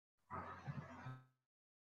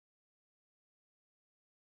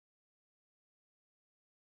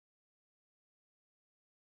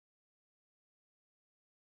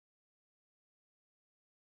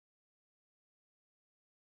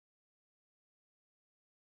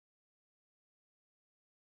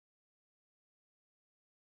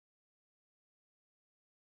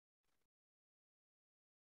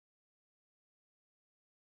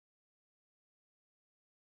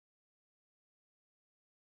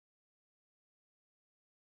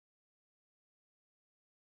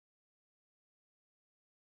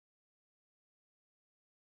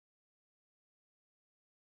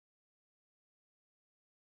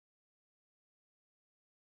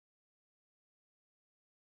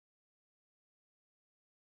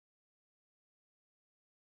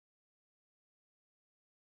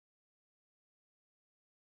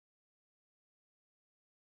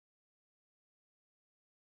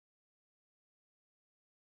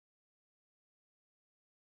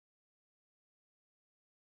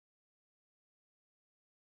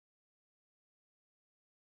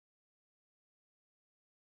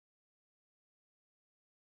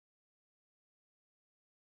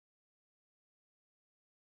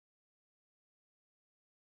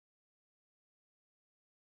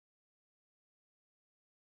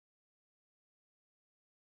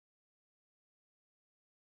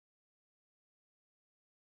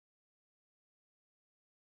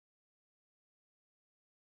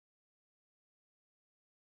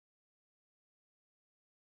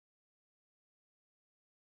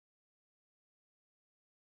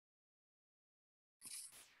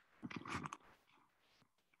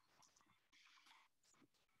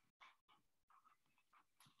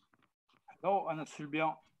Hello, Ana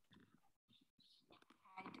Silvia.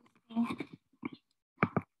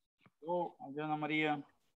 Hello, Adriana María.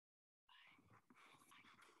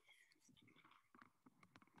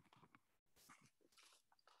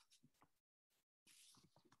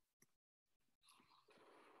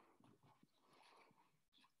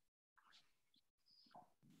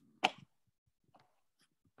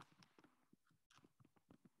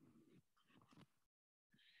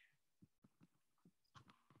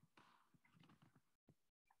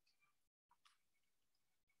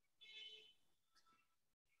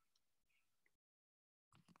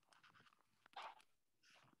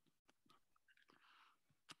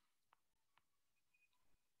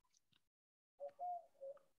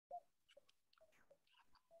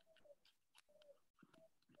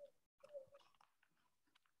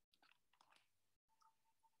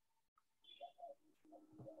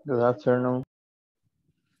 Good afternoon.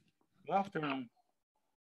 Good afternoon.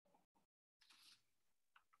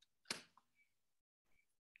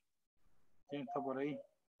 ¿Quién está por ahí?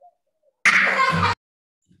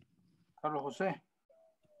 Carlos José.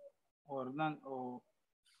 O Hernán. O...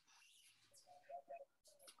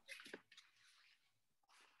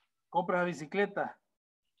 Compra la bicicleta.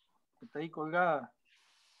 Que está ahí colgada.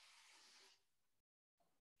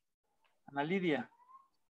 Ana Lidia.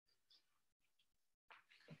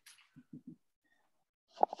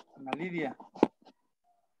 Ana Lidia.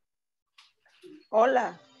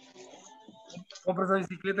 Hola, Compra esa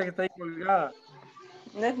bicicleta que está ahí colgada.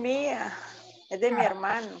 no es mía, es de mi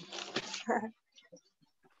hermano.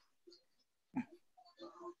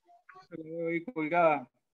 La veo ahí colgada.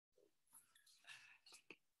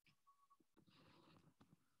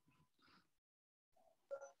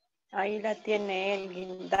 Ahí la tiene él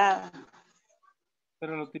guindada.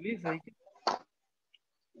 Pero lo utiliza.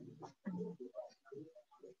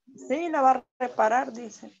 Sí, la va a reparar,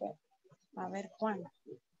 dice. Pero a ver cuándo.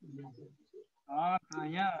 Ah, está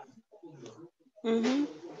dañada. Ujú.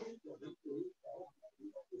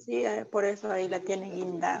 Sí, por eso ahí la tiene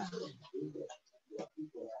guindada.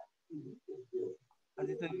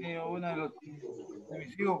 Así tenía uno de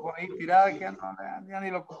mis hijos por ahí tirada que ya ni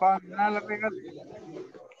lo ocupaban ni nada, la regalé.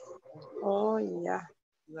 Oh, ya.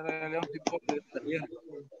 Le regalé a un tipo de taller.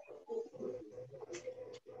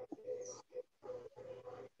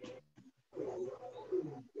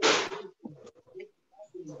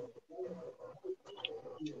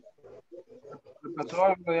 ¿Le pasó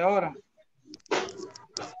algo de ahora?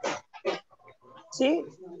 Sí,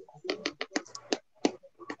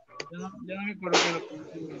 Ya no me acuerdo qué es lo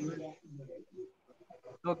que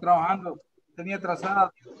estoy trabajando. Tenía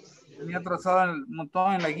trazado el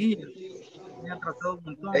montón en la guía. Tenía trazado un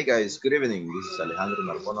montón. Hey guys, good evening. This is Alejandro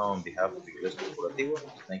Narbona on behalf of Ingles Corporativo.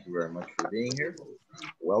 Thank you very much for being here.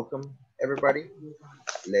 Welcome, everybody.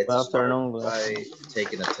 Let's Good start afternoon. by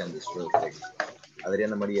taking attendance real quick.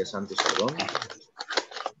 Adriana María Santos Sardón.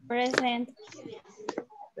 Present.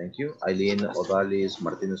 Thank you. Aileen Odalis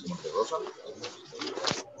Martínez Monterrosa.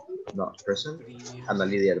 Not present. Ana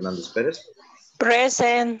Lidia Hernández Pérez.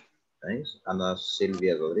 present. Thanks. Ana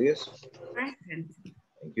Silvia Rodríguez. Present.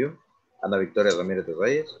 Thank you. Ana Victoria Ramírez de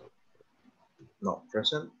Reyes. Not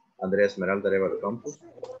present. Andrea Esmeralda Arevalo Campos.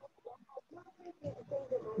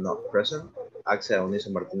 Not present. Axel Eunice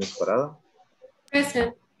Martínez Parada.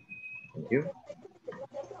 Present. Thank you.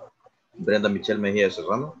 Brenda Michelle Mejía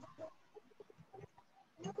Serrano.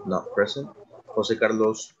 Not present. José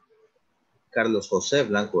Carlos José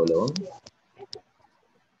Blanco de León.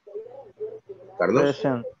 Carlos.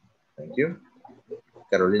 Present. Thank you.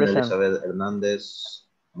 Carolina Present. Elizabeth Hernández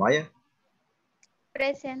Maya.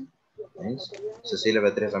 Present. Thanks. Cecilia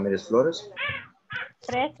Beatriz Ramírez Flores.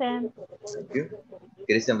 Present. Thank you.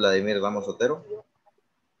 Cristian Vladimir Ramos Otero.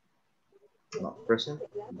 Not present.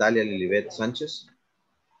 Dalia Lilibet Sánchez.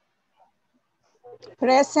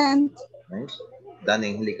 Present. Nice. Dani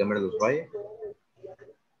Angélica Merlos Valle.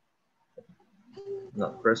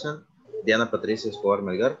 Not present. Diana Patricia Escobar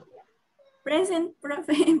Melgar. Present,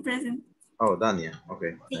 profe, present. Oh, Dania.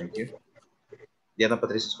 Okay, thank you. Diana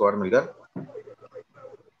Patricia Escobar Melgar.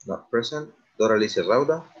 Not present. Dora Alicia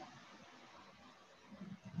Rauda.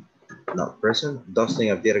 Not present. Dustin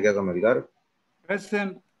Abdier Guerra Melgar.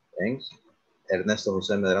 Present. Thanks. Ernesto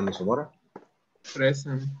José Medrano Zamora.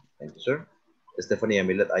 Present. Thank you, sir. Stephanie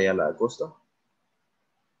Emilet Ayala Acosta.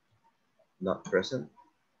 Not present.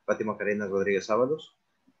 Fátima Karina Rodríguez Ábalos.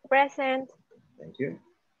 Present. Thank you.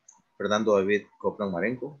 Fernando David Coplan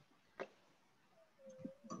Marenco.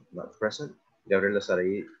 Not present. Gabriela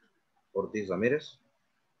Saraí Ortiz Ramírez.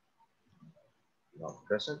 Not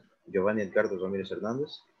present. Giovanni Edgardo Ramírez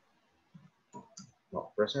Hernández.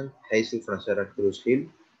 Not present. Hazel Francera Cruz Gil.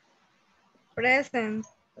 Present.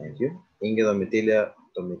 Thank you. Inge Domitila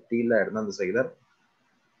Hernández Aguilar.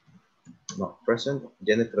 Not present.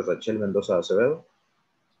 Jennifer Rachel Mendoza Acevedo.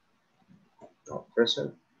 Not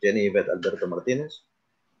present. Jenny Yvette Alberto Martínez.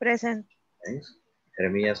 Present. Thanks.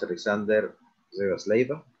 Jeremías Alexander Rivas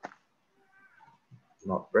Leiva.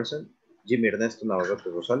 Not present. Jimmy Ernesto Navarrete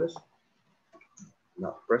Rosales.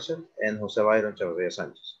 Not present. And Jose Byron Chavarria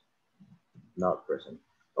Sanchez. Not present.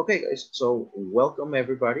 Okay, guys. So welcome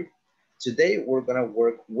everybody. Today we're gonna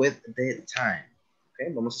work with the time.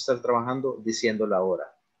 Okay, vamos a estar trabajando diciendo la hora.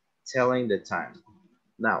 Telling the time.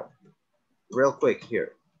 Now, real quick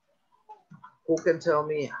here. Who can tell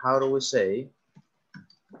me how do we say,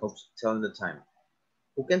 oops, telling the time.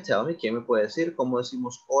 Who can tell me, ¿quién me puede decir cómo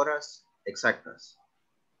decimos horas exactas?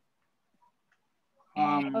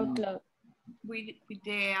 O'clock. With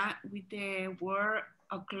the word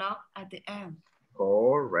o'clock at the end.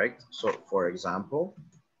 Correct. So, for example,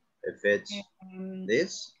 if it's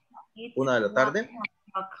this, It's 1 de la tarde.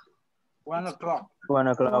 1 o'clock. 1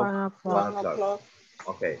 o'clock. 1 o'clock.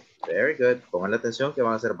 Okay, very good. Pongan la atención que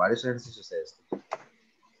van a hacer varios ejercicios de esto.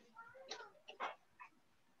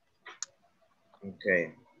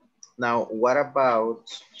 Okay. Now, what about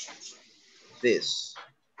this?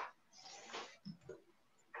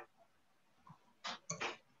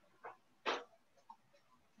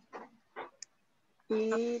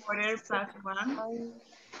 Quarter past 1.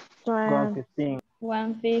 1:15.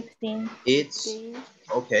 1:15. It's,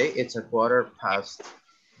 okay, it's a quarter past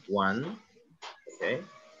 1. Okay.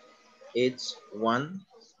 It's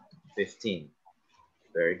 1:15.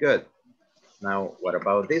 Very good. Now, what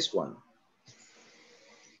about this one?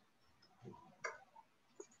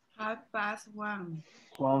 1:30.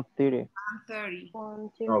 1:30.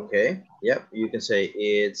 1:30. Okay. Yep. You can say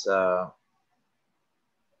it's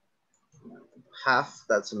half.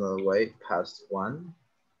 That's another way. Past 1.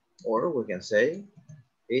 Or we can say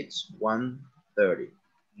it's 1:30.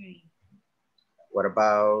 What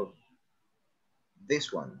about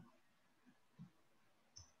this one?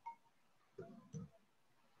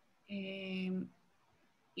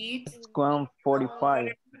 It's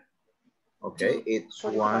 1:45. Okay, it's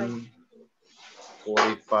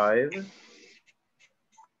 1:45.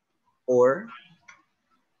 Or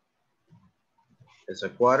it's a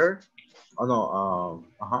quarter. Oh no,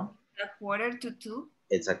 a quarter to 2.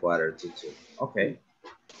 It's a quarter to 2. Okay,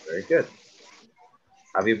 very good.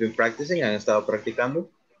 Have you been practicing? ¿Han estado practicando?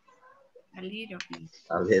 A little bit.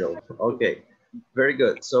 A little, okay. Very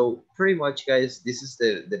good. So pretty much, guys, this is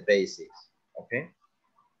the basics, okay?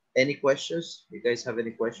 Any questions? You guys have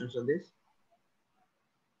any questions on this?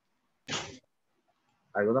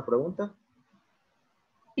 ¿Alguna pregunta?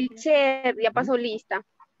 Teacher, ya pasó lista.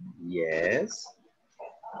 Yes.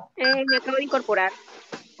 Me acabo de incorporar.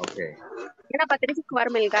 Okay. Ana Patricia Escobar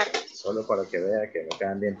Melgar. Solo para que vea que me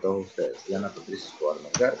quedan bien todos ustedes. Diana Patricia Escobar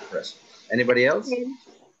Melgar. Anybody else?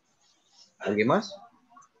 ¿Alguien más?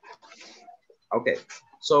 Okay.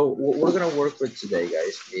 So what we're going to work with today,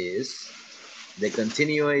 guys, is the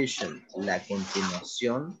continuation, la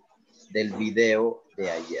continuación del video de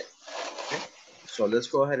ayer. Okay? So let's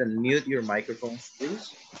go ahead and mute your microphones,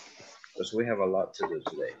 please, because we have a lot to do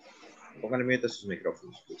today. Pongan mute sus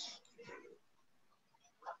micrófonos, please.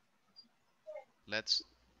 Let's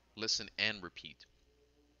listen and repeat.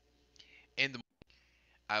 And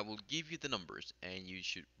I will give you the numbers and you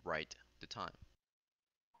should write the time.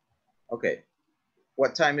 Okay.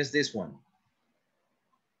 What time is this one?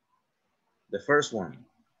 The first one.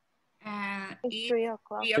 It's 3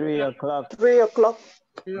 o'clock. 3 o'clock. 3 o'clock.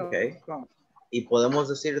 Okay. Y podemos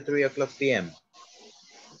decir 3 o'clock p.m.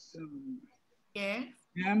 Yes.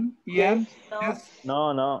 PM. Yes. Yes.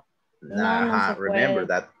 No. No, no se Remember puede.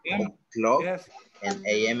 that PM. clock Yes. and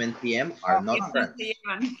AM and PM are not friends.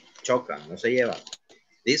 Chocan, no se llevan.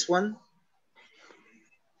 This one,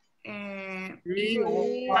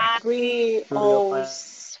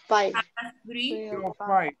 3:05.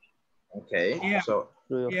 3:05. okay. Yeah. So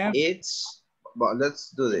 3 o'clock. PM. it's, but let's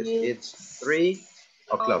do this. It's 3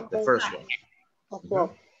 o'clock, the first one.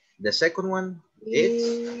 The second one,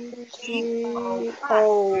 it's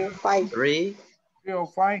 3:05. 3:05.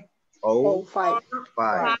 3:05.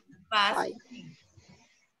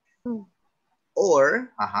 Or,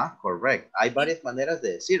 correct. Hay varias maneras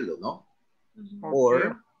de decirlo, ¿no? Mhm.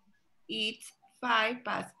 Or It's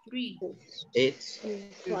 3:05. it's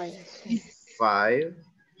 5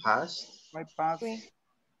 past. 5 past.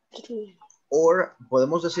 Or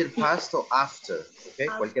podemos decir past o after, ¿ok?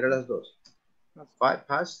 Cualquiera de las dos. 5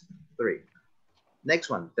 past 3. Next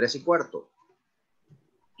one, 3:15.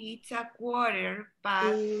 It's a quarter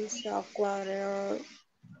past.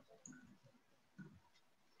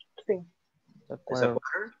 A Is a quarter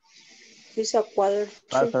quarter? It's a quarter to.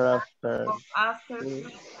 after after After three.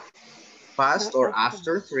 Past or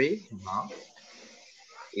after 3.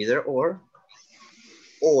 Either or.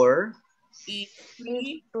 Or, it's It's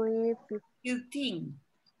 3:15.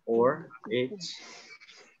 or it's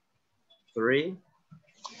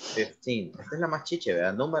 3:15. Esta es la más chiche,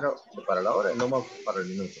 ¿verdad? Número para la hora y número para el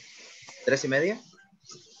minuto. 3:30.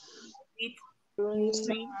 It's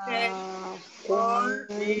 3:30. 3:30 or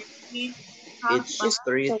it's half It's past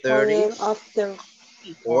 3:30 after.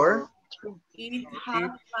 or it's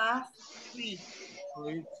half past 3. So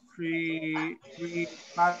it's three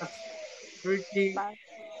past 30.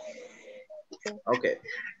 okay.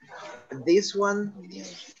 This one,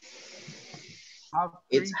 Half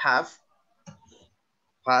it's three. half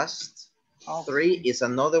past Half 3 is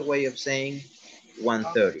another way of saying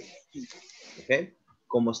 1:30. Okay.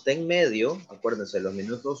 Como está en medio, acuérdense, los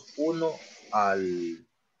minutos 1 al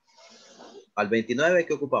 29,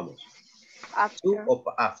 ¿qué ocupamos? To o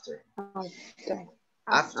after.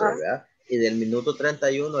 After, ¿verdad? Y del minuto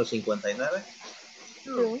 31 al 59,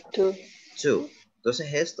 to.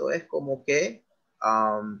 Entonces esto es como que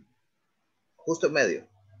justo en medio.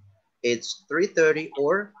 It's 3:30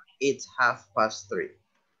 or it's half past 3.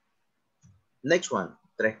 Next one,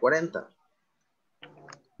 3:40.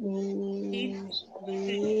 It's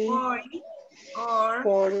 3:40 or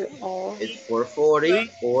 40 or It's 4:40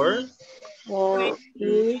 or it's Or it's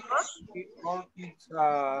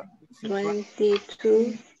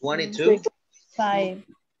 22. 22. 5.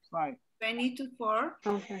 5. 20 to 4.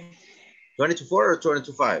 Okay. 20 to 4 or 20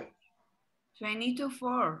 to 5? 20 to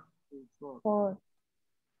 4. 4.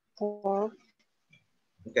 4.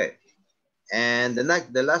 Okay. And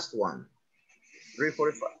the last one,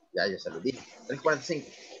 3:45. Ya se lo dije. 3:45.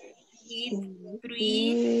 It's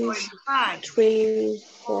 3:45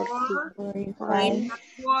 or 45.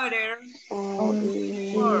 3:15 Or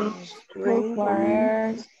is 2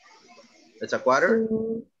 quarters. It's a quarter.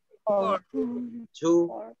 2 4.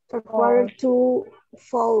 2. a quarter to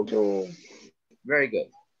 4. Very good.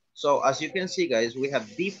 So as you can see, guys, we have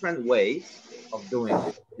different ways of doing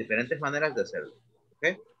this. Diferentes maneras de hacerlo.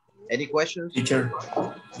 Okay. Any questions? Teacher,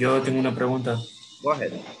 yo tengo una pregunta. Go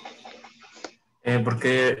ahead.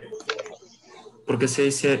 ¿Por qué se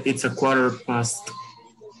dice it's a quarter past?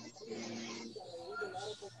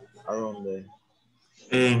 ¿A dónde?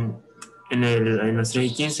 En las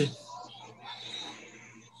 3:15.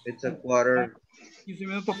 It's a quarter 15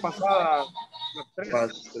 minutos pasada las 3.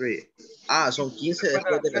 past 3. Ah, son 15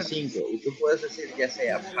 después de las 5. Y tú puedes decir ya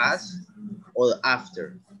sea past o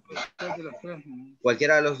after. Después de las 3.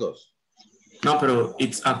 Cualquiera de los dos. No, pero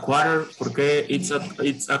it's a quarter. ¿Por qué it's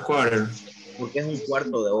a quarter? Porque es un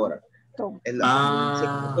cuarto de hora. Es la,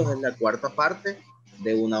 15 minutos es la cuarta parte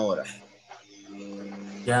de una hora.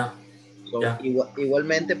 Ya. So, Ya.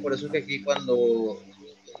 igualmente, por eso es que aquí cuando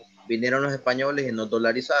vinieron los españoles y nos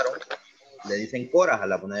dolarizaron, le dicen coras a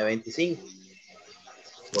la moneda de 25.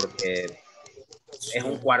 Porque es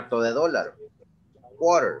un cuarto de dólar.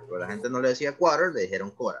 Quarter, pero la gente no le decía quarter, le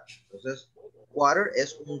dijeron cora. Entonces, quarter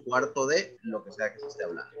es un cuarto de lo que sea que se esté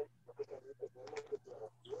hablando.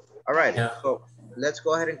 All right, Yeah. so let's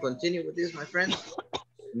go ahead and continue with this, my friends.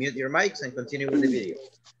 Mute your mics and continue with the video.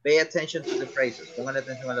 Pay attention to the phrases. Pongan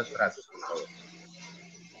atención a las frases, por favor.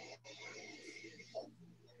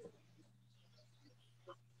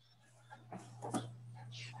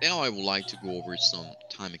 Now I would like to go over some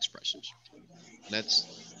time expressions.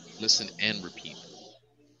 Let's listen and repeat.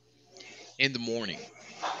 In the morning,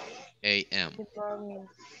 a.m.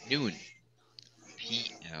 Noon,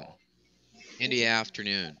 p.m. In the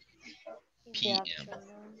afternoon, p.m.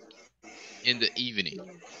 In the evening,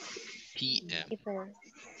 p.m.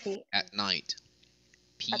 At night,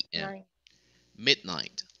 p.m.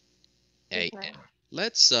 Midnight, a.m.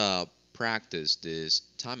 Let's practice these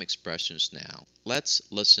time expressions now. Let's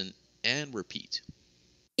listen and repeat.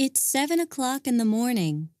 It's 7 o'clock in the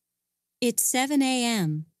morning. It's 7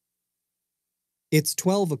 a.m. It's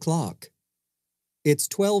 12 o'clock. It's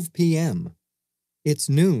 12 p.m. It's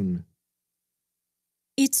noon.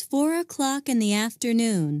 It's 4 o'clock in the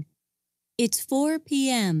afternoon. It's 4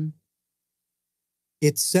 p.m.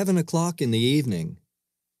 It's 7 o'clock in the evening.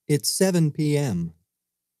 It's 7 p.m.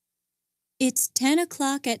 It's 10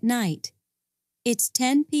 o'clock at night. It's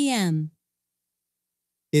 10 p.m.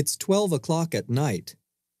 It's 12 o'clock at night.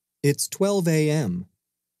 It's 12 a.m.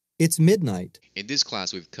 It's midnight. In this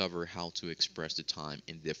class, we've covered how to express the time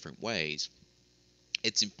in different ways.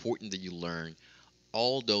 It's important that you learn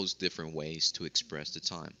all those different ways to express the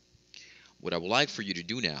time. What I would like for you to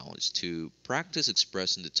do now is to practice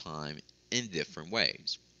expressing the time in different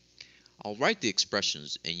ways. I'll write the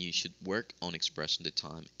expressions and you should work on expressing the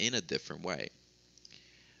time in a different way.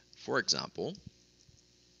 For example,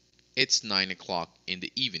 it's 9 o'clock in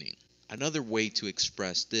the evening. Another way to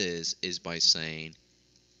express this is by saying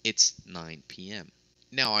it's 9 p.m.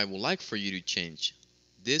 Now I would like for you to change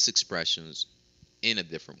these expressions in a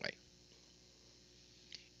different way.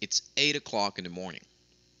 It's 8 o'clock in the morning.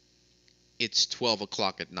 It's 12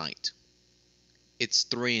 o'clock at night. It's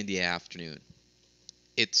 3 in the afternoon.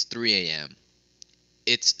 It's 3 a.m.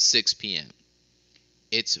 It's 6 p.m.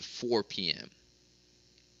 It's 4 p.m.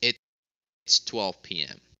 It's 12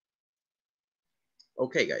 p.m.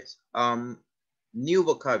 Okay, guys. New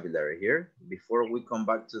vocabulary here. Before we come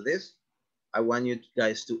back to this, I want you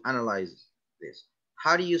guys to analyze this.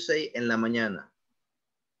 How do you say en la mañana?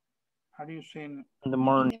 How do you say In the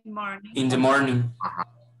morning. In the morning. In the morning.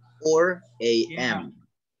 Or a.m.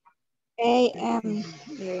 A.M.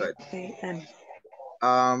 Good. A.M.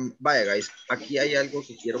 Vaya, guys, aquí hay algo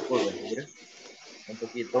que quiero corregir un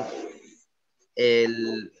poquito.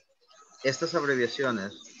 Estas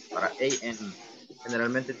abreviaciones para AM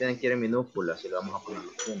generalmente tienen que ir en minúsculas y le vamos a poner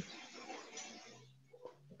los puntos.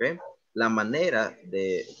 ¿Ok? La manera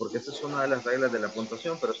de, porque esta es una de las reglas de la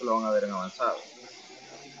puntuación, pero eso lo van a ver en avanzado.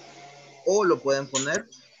 O lo pueden poner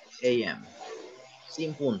AM,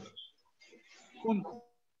 sin puntos.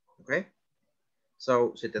 ¿Ok?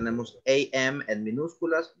 So, si tenemos AM en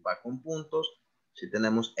minúsculas, va con puntos. Si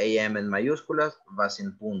tenemos AM en mayúsculas, va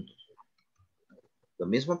sin puntos. Lo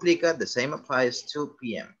mismo aplica, the same applies to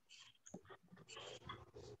PM.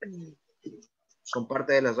 Son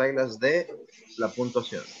parte de las reglas de la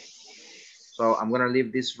puntuación. So I'm going to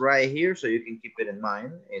leave this right here so you can keep it in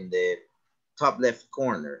mind in the top left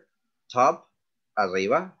corner. Top,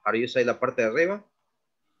 arriba. How do you say la parte de arriba?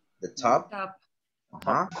 The top. Top.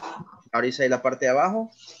 Ajá. How do you say la parte de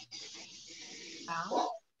abajo? Down.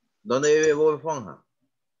 ¿Dónde vive Bob Esponja?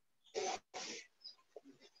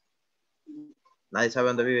 Nadie sabe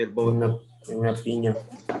dónde vive el Bob Esponja. En una piña.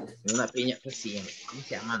 En una piña. Pues sí, ¿cómo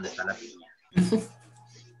se llama? ¿Dónde está la piña?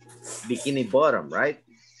 Bikini bottom, right?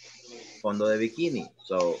 Fondo de bikini.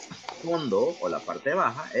 So, fondo o la parte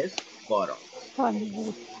baja es bottom.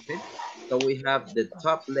 Okay? So we have the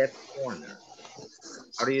top left corner.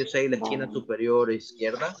 How do you say la esquina superior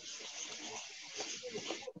izquierda?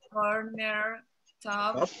 Corner.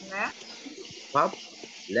 Top. Left. Top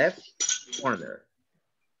left corner.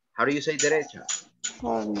 How do you say derecha?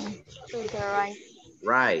 Corner. To the right.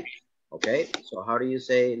 Right. Okay. So how do you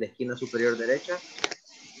say la esquina superior derecha?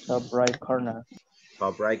 Top right corner.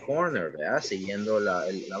 Top right corner, ¿verdad? Siguiendo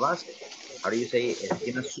la base. How do you say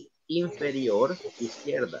esquina inferior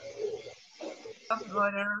izquierda? Top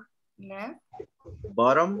corner. Left.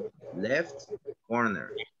 Bottom left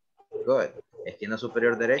corner. Good. Esquina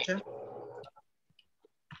superior derecha.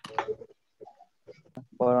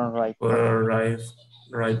 Bottom right. Or right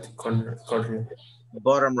corner.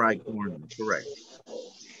 Bottom right corner. Correct.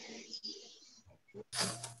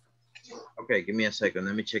 Okay, give me a second.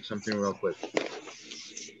 Let me check something real quick.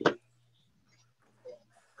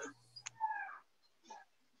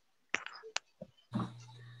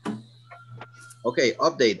 Ok,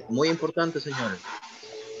 update. Muy importante, señores.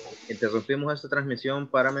 Interrumpimos esta transmisión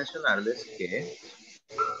para mencionarles que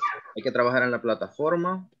hay que trabajar en la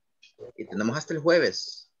plataforma y tenemos hasta el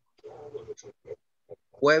jueves.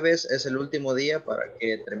 Jueves es el último día para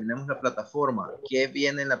que terminemos la plataforma. ¿Qué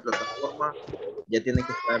viene en la plataforma? Ya tienen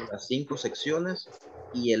que estar las 5 secciones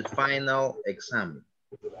y el final exam.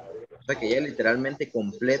 O sea que ya literalmente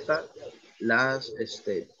completa las,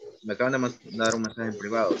 me acaban de mandar un mensaje en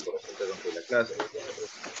privado por eso interrumpí la clase.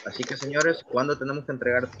 Así que, señores, ¿cuándo tenemos que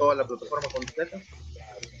entregar toda la plataforma completa?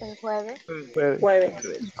 El jueves.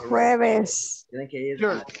 Jueves. Tienen que ir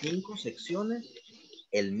a las 5 secciones,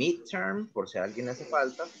 el midterm, por si a alguien le hace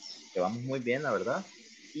falta, que vamos muy bien, la verdad,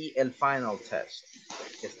 y el final test,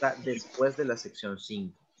 que está después de la sección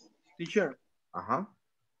 5. Teacher. Ajá.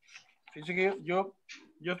 Fíjese que yo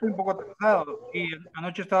estoy un poco atrasado y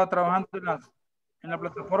anoche estaba trabajando en la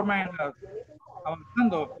plataforma,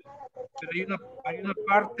 avanzando, pero hay una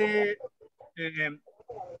parte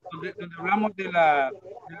donde hablamos de las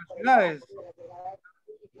ciudades.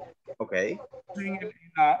 Ok.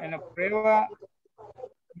 En la prueba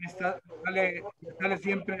me sale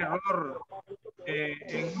siempre error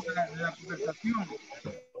en la conversación.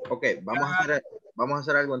 Ok, vamos a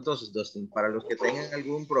hacer algo entonces, Dustin. Para los que tengan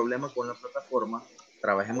algún problema con la plataforma,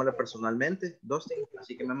 trabajémosla personalmente, Dustin.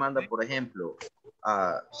 Así que me manda, por ejemplo,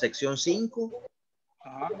 a sección 5,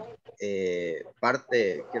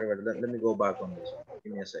 parte, quiero ver, let me go back on this.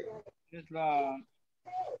 Give me a second. Es la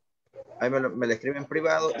Ahí me lo escribe en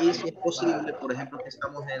privado y si es posible, por ejemplo, que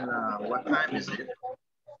estamos en la what time is it?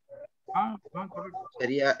 Correcto.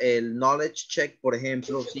 Sería el knowledge check, por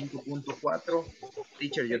ejemplo, 5.4.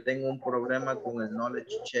 Teacher, yo tengo un problema con el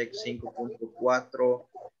knowledge check 5.4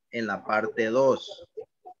 en la parte 2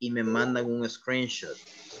 y me mandan un screenshot.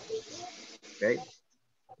 ¿Ok?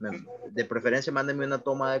 De preferencia, mándenme una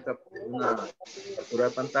toma de una captura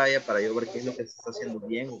de pantalla para yo ver qué es lo que se está haciendo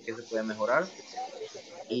bien o qué se puede mejorar.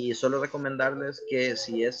 Y solo recomendarles que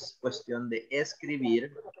si es cuestión de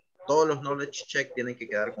escribir, todos los knowledge check tienen que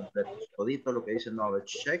quedar completos. Todito lo que dice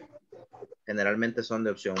knowledge check, generalmente son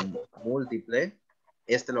de opción múltiple.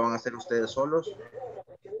 Este lo van a hacer ustedes solos.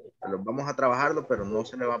 Vamos a trabajarlo, pero no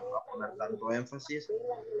se le va a poner tanto énfasis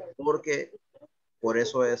porque por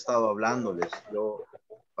eso he estado hablándoles yo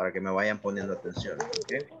para que me vayan poniendo atención.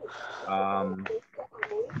 ¿Okay?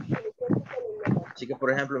 Así que,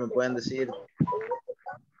 por ejemplo, me pueden decir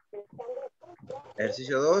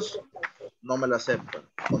ejercicio 2, no me lo aceptan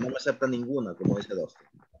o no me aceptan ninguna, como dice Dustin.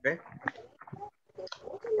 ¿Okay?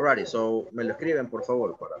 Alrighty, so me lo escriben, por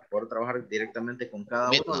favor, para poder trabajar directamente con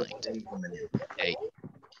cada uno. Okay.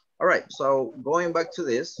 Alright, so going back to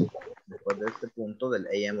this, después de este punto del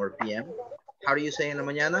AM or PM, how do you say en la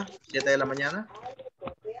mañana? 7 de la mañana?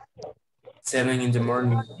 7 in the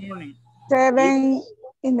morning. 7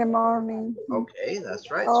 in the morning. Okay,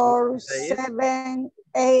 that's right. Or So 7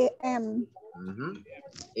 a.m.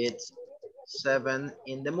 It's 7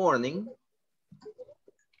 in the morning.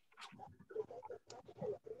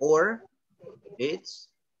 Or it's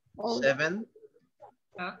 7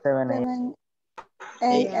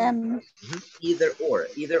 a.m. Either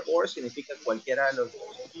or significa cualquiera de los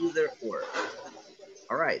dos. Either or.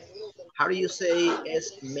 All right. How do you say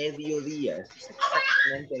es mediodía? Es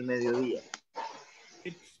exactamente el mediodía.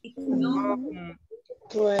 It's noon.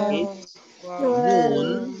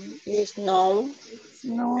 It's noon. It's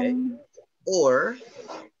noon. Okay. Or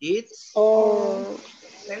it's 12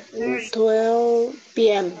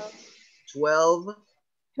 p.m. 12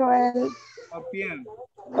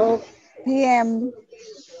 p.m.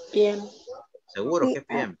 p.m. Seguro que es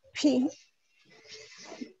PM. P.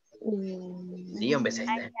 Sí, hombre, sí,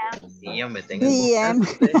 hombre, tengo PM.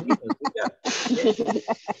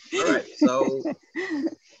 All right, so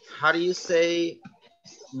how do you say,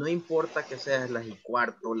 no importa que seas las y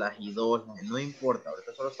cuarto, las y dos, no importa,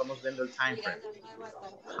 ahorita solo estamos viendo el time frame.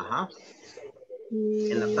 Ajá.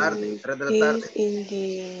 En la tarde, 3 de la tarde. In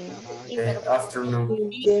the afternoon.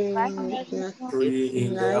 3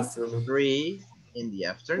 in the afternoon. 3 in the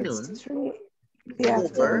afternoon.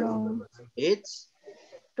 Afternoon. It's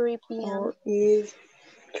 3 p.m. Or is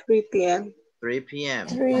 3 p.m. 3 p.m.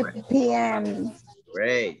 3 p.m.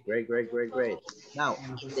 Great. Now,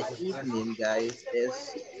 the evening, guys,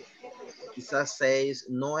 es quizás 6,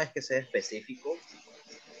 no es que sea específico,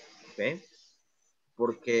 ¿ok?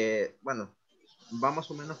 Porque, bueno, va más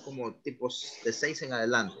o menos como tipos de 6 en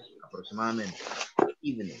adelante, aproximadamente.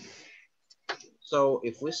 Evening. So,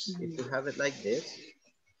 if we have it like this,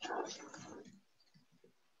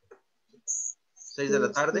 6 de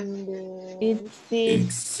la tarde. It's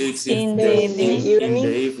 6 in the evening. in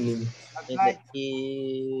the evening. In the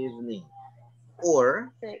evening.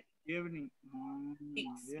 Or Evening.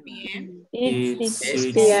 6 p.m. It's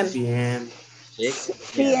 6 p.m. 6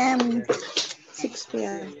 p.m. 6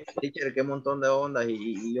 p.m. Teacher, qué montón de ondas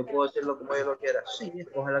y yo puedo decirlo como yo lo quiera. Sí,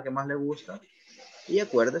 escoge la que más le gusta. Y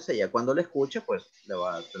acuérdese, ya cuando le escuche, pues le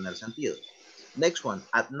va a tener sentido. Next one,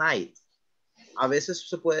 at night. A veces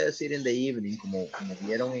se puede decir in the evening, como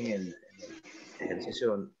vieron en el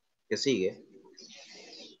ejercicio que sigue.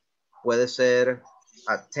 Puede ser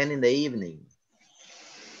at 10 in the evening.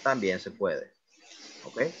 También se puede.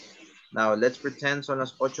 Ok. Now, let's pretend son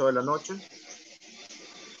las 8 de la noche.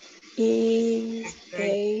 Is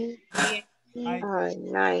 8 at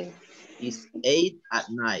night. Is 8 at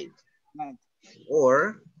night.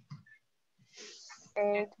 Or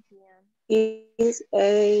 8 p.m. Is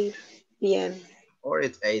 8 p.m. Or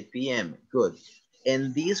it's 8 p.m. Good.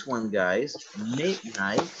 And this one, guys,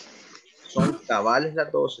 midnight, son cabales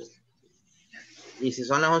las 12. Y si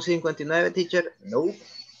son las 11:59, teacher, no.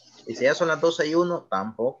 Y si ya son las 12:01,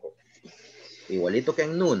 tampoco. Igualito que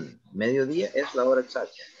en noon, mediodía es la hora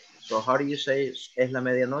exacta. So how do you say es la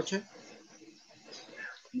medianoche?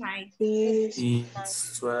 Night.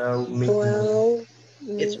 It's 12 midnight.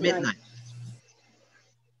 It's midnight.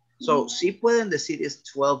 So sí pueden decir it's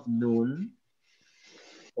 12 noon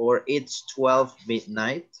or it's 12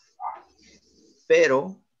 midnight,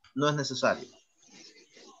 pero no es necesario.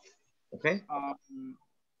 ¿Ok?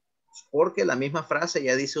 Porque la misma frase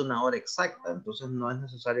ya dice una hora exacta, entonces no es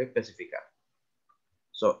necesario especificar.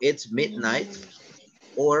 So it's midnight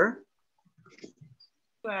or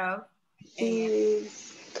 12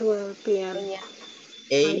 Is 12 p.m.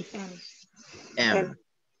 a.m.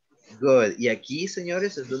 Good. Y aquí,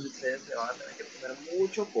 señores, es donde ustedes se van a tener que poner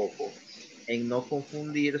mucho foco en no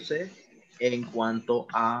confundirse en cuanto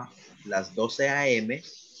a las 12 a.m.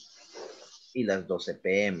 y las 12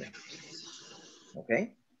 p.m. ¿Ok?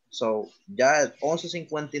 So, ya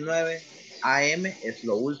 11:59 a.m. es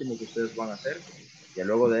lo último que ustedes van a hacer. Y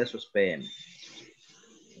luego de eso es p.m.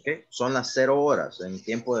 ¿Ok? Son las 0 horas en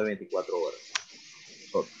tiempo de 24 horas.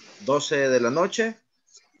 So, 12 de la noche,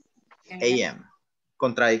 a.m.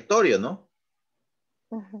 Contradictorio, ¿no?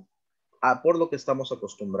 Por lo que estamos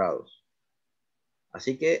acostumbrados.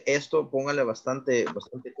 Así que esto póngale bastante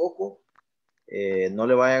coco. No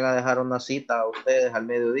le vayan a dejar una cita a ustedes al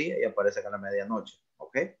mediodía y aparecen a la medianoche.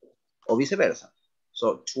 ¿Ok? O viceversa.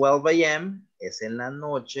 So, 12 a.m. es en la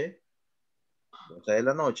noche, 12 de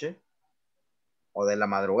la noche, o de la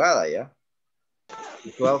madrugada, ¿ya?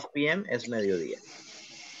 Y 12 p.m. es mediodía.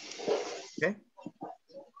 ¿Ok?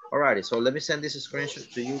 Alrighty, so let me send this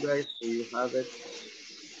screenshot to you guys so you have it.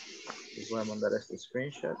 Les voy a mandar este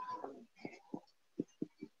screenshot.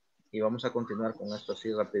 Y vamos a continuar con esto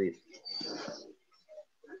así rapidito.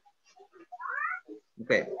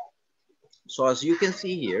 Okay. So as you can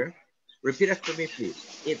see here, repeat after me, please.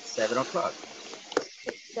 It's 7 o'clock.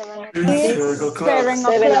 It's 7 It's o'clock. 7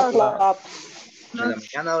 o'clock. ¿De la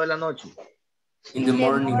mañana o de la noche? In the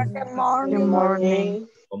morning. The morning.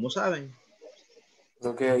 ¿Cómo saben?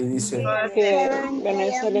 Lo que ahí dice. Que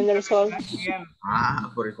viene saliendo el sol.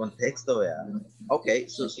 Por el contexto, vean. Ok,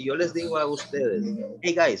 so si yo les digo a ustedes,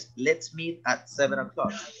 hey guys, let's meet at 7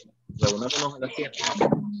 o'clock. Reunámonos a las 7.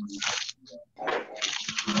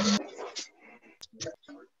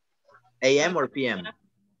 AM or PM?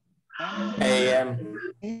 AM.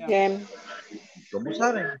 PM. ¿Cómo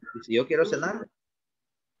saben? Y si yo quiero cenar,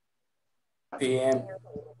 PM.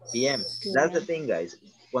 PM. That's the thing, guys.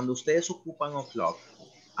 Cuando ustedes ocupan o'clock,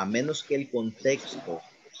 a menos que el contexto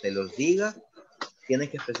se los diga, tienen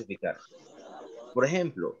que especificar. Por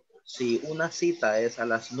ejemplo, si una cita es a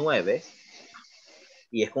las 9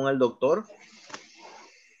 y es con el doctor,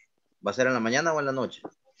 ¿va a ser en la mañana o en la noche?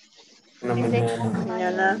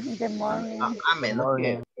 Mañana. A menos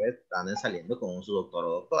que pues, estén saliendo con su doctor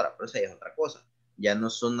o doctora, pero esa es otra cosa. Ya no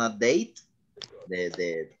es una date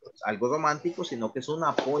de algo romántico, sino que es un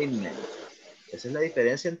appointment. Esa es la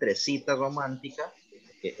diferencia entre cita romántica,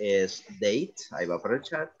 que es date, ahí va para el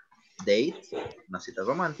chat, date, una cita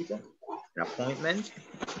romántica, un appointment,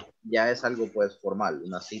 ya es algo pues formal,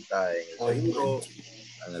 una cita en el seguro,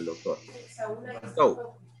 en el doctor.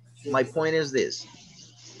 So, my point is this.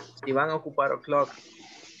 Si van a ocupar o'clock,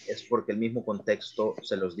 es porque el mismo contexto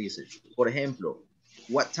se los dice. Por ejemplo,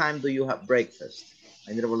 what time do you have breakfast?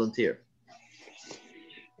 I need a volunteer.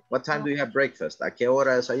 What time do you have breakfast? ¿A qué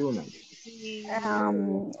hora desayunan? It's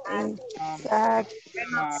at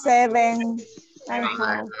 7.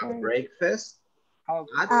 Breakfast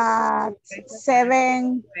At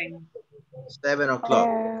 7 o'clock.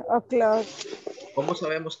 o'clock. ¿Cómo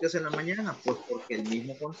sabemos que es en la mañana? Pues porque el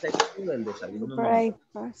mismo contexto del desayuno.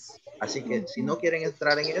 Breakfast. Así que si no quieren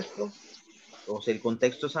entrar en esto, o si el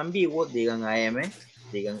contexto es ambiguo, digan AM,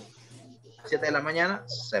 digan 7 de la mañana,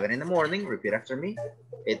 7 in the morning, repeat after me.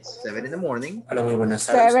 It's 7 in the morning. Hola, muy buenas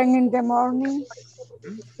tardes. 7 in the morning.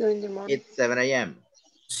 It's 7 a.m.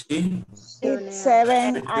 Sí. It's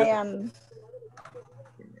 7 a.m.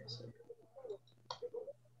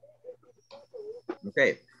 Ok.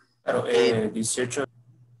 Claro, 18.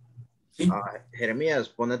 Sí. Jeremías,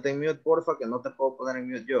 ponete en mute, porfa, que no te puedo poner en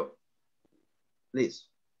mute yo. Please.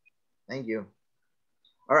 Thank you.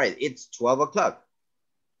 All right, it's 12 o'clock.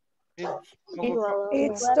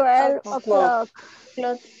 It's 12 o'clock.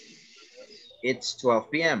 It's 12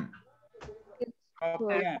 p.m.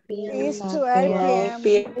 It's 12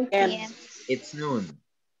 p.m. It's noon.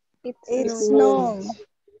 It's noon.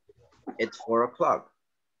 It's 4 o'clock.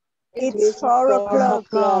 It's 4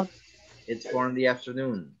 o'clock. It's 4 in the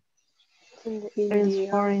afternoon. It's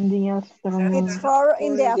 4 in the afternoon. It's 4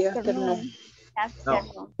 in the afternoon.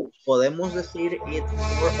 No, podemos decir it's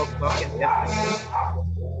 4 o'clock in the afternoon.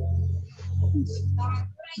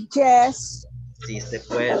 Yes. Sí se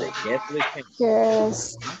puede. Yes, we can.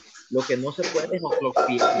 Yes. Lo que no se puede es o'clock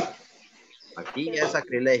p.m. Aquí ya es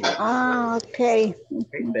sacrilegio. Okay.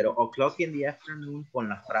 Pero o'clock in the afternoon con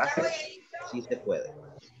la frase sí se puede.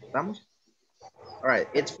 ¿Estamos? All right,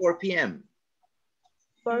 it's 4 p.m.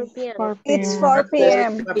 4 p.m. It's 4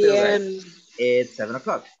 p.m. It's 7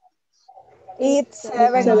 o'clock. It's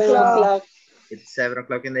 7 o'clock. It's 7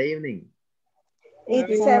 o'clock in the evening.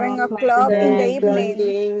 It's 7 o'clock in the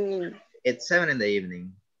evening. It's 7 in the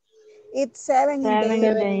evening. It's 7 in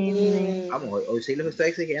the evening. Vamos, hoy sí los estoy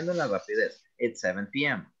exigiendo en la rapidez. It's 7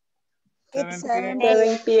 p.m. It's 7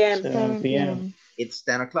 p.m. 7 p.m. It's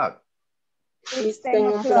 10 o'clock. It's 10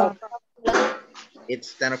 o'clock.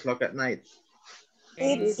 It's 10 o'clock at night.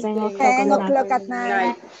 It's 10 10 o'clock at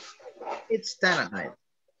night. It's 10 at night.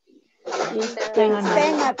 It's 10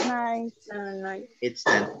 10 at night. It's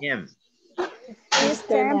 10 p.m. It's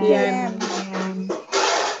 10 p.m.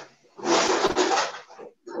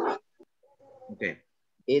 Okay.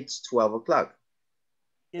 It's 12 o'clock.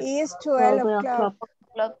 It's 12 o'clock.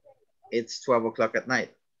 It's 12 o'clock at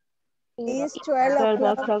night. It's 12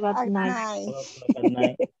 o'clock at night. 12 at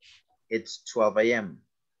night. It's 12 a.m.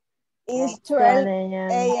 It's 12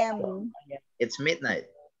 a.m. It's midnight.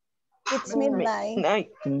 It's midnight.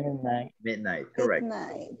 Midnight, correct.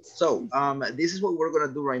 Midnight. So this is what we're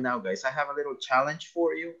gonna do right now, guys. I have a little challenge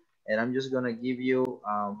for you, and I'm just gonna give you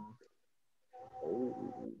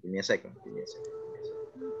give me a second.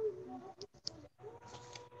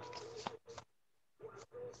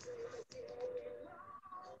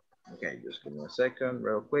 Okay, just give me a second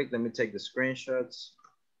real quick. Let me take the screenshots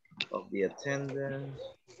of the attendance.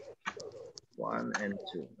 1 and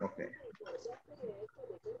 2. Okay.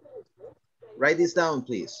 Write this down,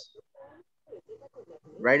 please.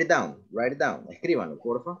 Write it down. Write it down. Escríbanlo,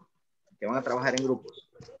 porfa. Que van a trabajar en grupos.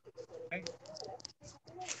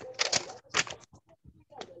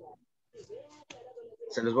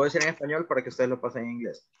 Se los voy a decir en español para que ustedes lo pasen en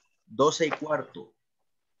inglés. 12:15.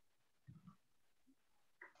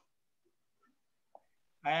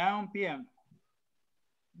 I am PM.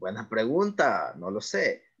 Buena pregunta. No lo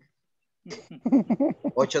sé.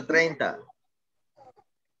 8:30.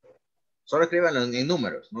 Solo escríbanlo en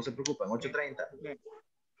números. No se preocupen. 8:30.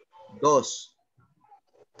 2.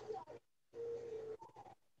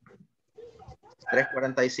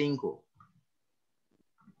 3:45.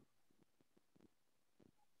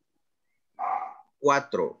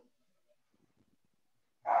 4.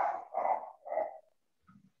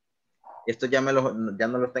 Esto ya no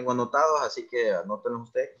los tengo anotados, así que anótenlos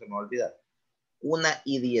ustedes que se me va a olvidar.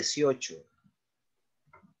 1:18.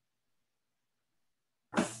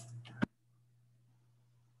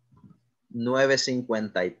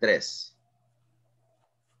 9:53.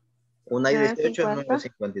 1:18,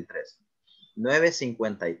 9:53.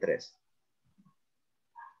 9:53.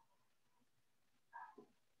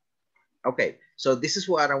 Okay, so this is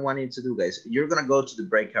what I want you to do, guys. You're going to go to the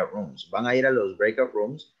breakout rooms. Van a ir a los breakout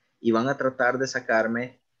rooms y van a tratar de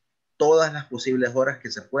sacarme todas las posibles horas que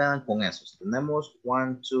se puedan con esos. Tenemos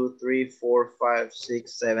 1, 2, 3, 4, 5, 6,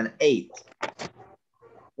 7, 8.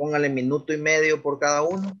 Póngale minuto y medio por cada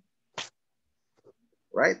uno.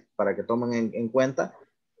 Right? Para que tomen en cuenta.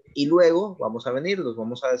 Y luego vamos a venir, los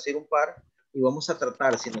vamos a decir un par y vamos a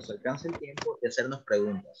tratar, si nos alcanza el tiempo, de hacernos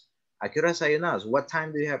preguntas. ¿A qué hora desayunas? What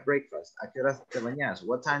time do you have breakfast? ¿A qué hora te bañas?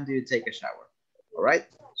 What time do you take a shower? All right?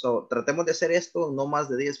 So, tratemos de hacer esto no más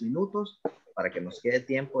de 10 minutos para que nos quede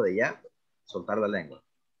tiempo de ya soltar la lengua.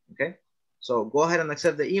 Okay? So, go ahead and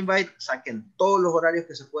accept the invite. Saquen todos los horarios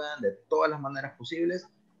que se puedan de todas las maneras posibles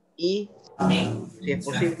y, si es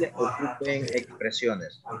posible, ocupen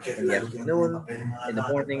expresiones. In the afternoon, in the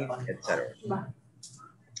morning, etc.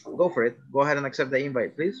 Go for it. Go ahead and accept the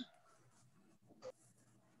invite, please.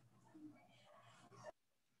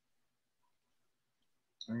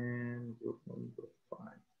 And group number 5.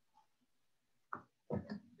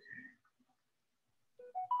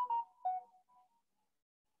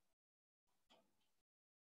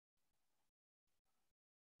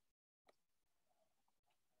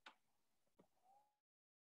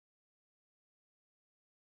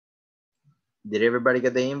 Did everybody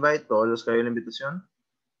get the invite? ¿Todos los que hay la invitación?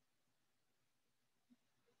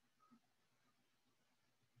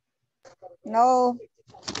 No.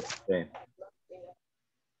 Okay.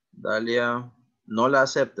 Dalia, no la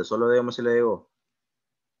acepte, solo digamos si le llegó.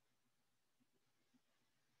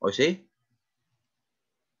 ¿Hoy sí?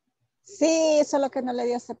 Sí, solo que no le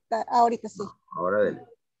dio aceptar. Ahorita sí. Ahora dele.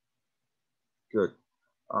 Good.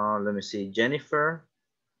 Let me see. Jennifer.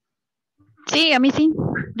 Sí, a mí sí.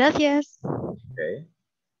 Gracias. Okay.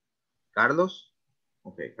 Carlos.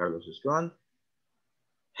 Okay, Carlos is gone.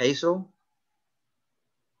 Hazel.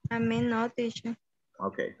 A mí no, teacher.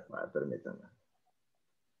 Okay, permítame.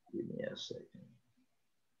 Give me a second.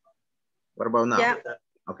 What about now? Yeah.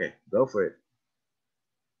 Okay, go for it.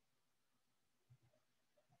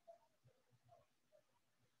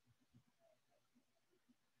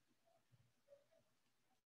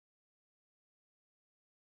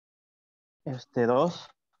 Dos,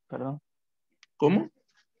 perdón. ¿Cómo?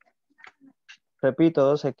 Repito,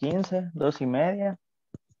 12:15, 2:30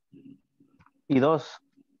 y 2.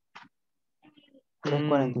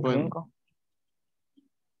 Bueno, 3:45.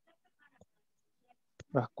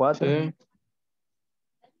 Las 4. sí,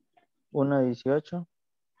 1:18.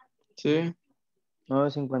 sí,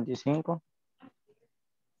 9:55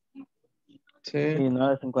 sí. y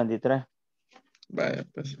 9:53. Vaya,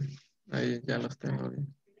 pues ahí ya los tengo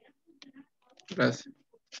bien. Gracias.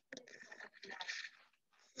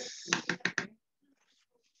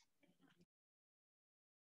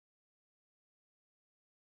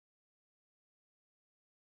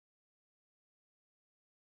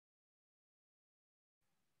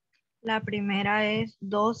 La primera es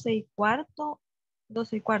 12:15.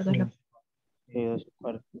 12:15 es la Sí,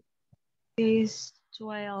 2:15. is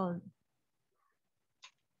 12.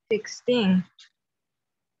 16.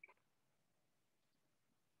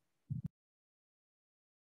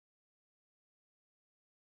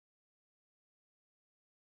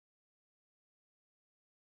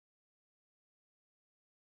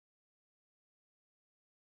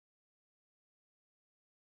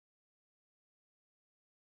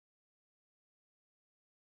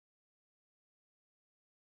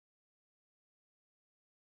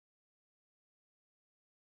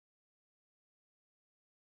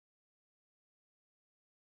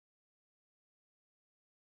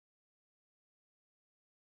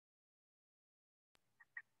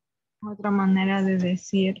 Otra manera de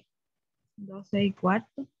decir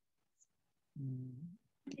 12:15.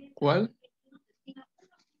 ¿Cuál?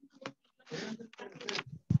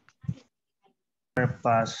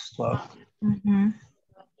 Past 12. Ujú.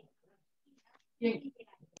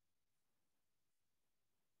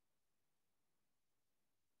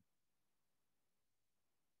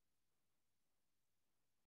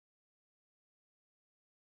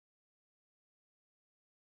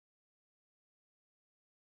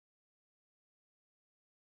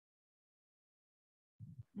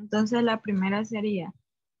 Entonces la primera sería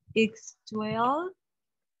it's 12,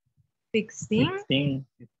 16. 16.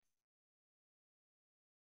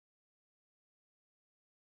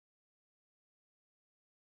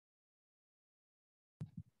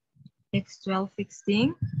 It's 12,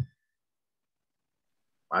 16.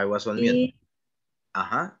 I was on mute.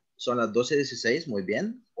 Ajá, son las 12:16, muy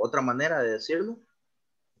bien. ¿Otra manera de decirlo?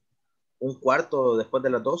 ¿Un cuarto después de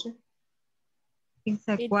las 12? It's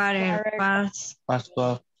a quarter past. Past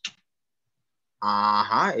 12.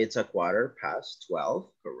 Ajá, it's a quarter past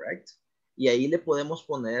 12, correct. Y ahí le podemos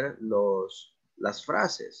poner las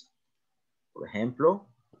frases. Por ejemplo,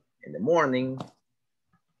 in the morning,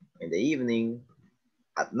 in the evening,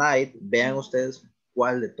 at night. Vean ustedes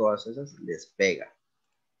cuál de todas esas les pega,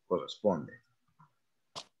 corresponde.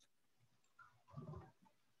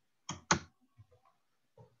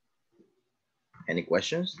 Any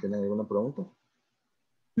questions? ¿Tienen alguna pregunta?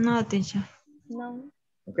 No, teacher. No.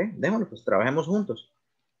 Ok, démoslo, pues trabajemos juntos.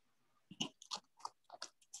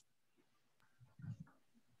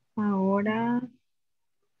 Ahora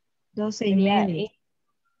 12:30. Sería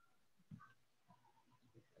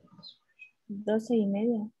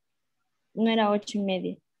 12:30. No era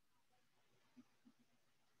 8:30.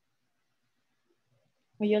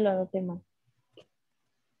 O yo lo anoté mal.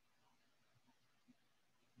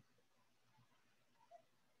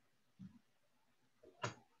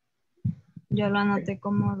 Yo lo anoté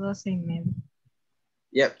como 12:30.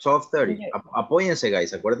 Yeah, 12:30. Apóyense,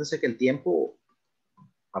 guys. Acuérdense que el tiempo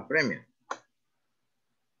apremia.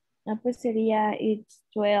 Ah, pues sería it's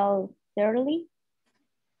 12:30.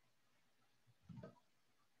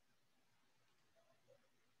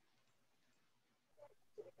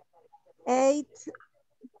 Eight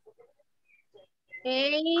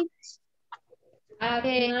At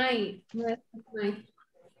night. No es at night.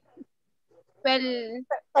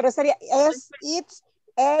 pero sería it's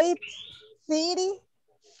 8:30.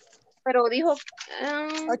 Pero dijo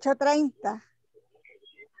 8:30.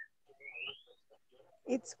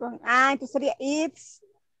 It's con, entonces sería it's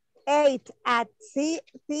 8 at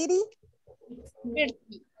 30.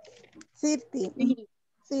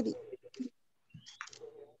 30.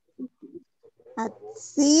 At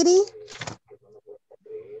 30.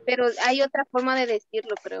 Pero hay otra forma de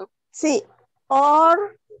decirlo, creo. Sí.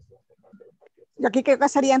 Or. Yo aquí creo que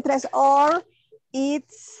serían 3. Or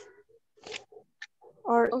it's.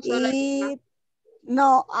 Or O solo it.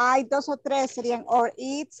 No, hay 2 o 3 serían. Or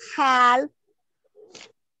it's half.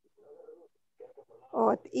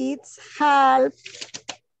 Or it's half.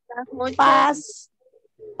 Past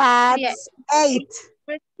 8.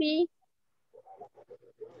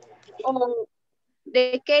 O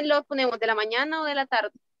 ¿de qué lo ponemos? ¿De la mañana o de la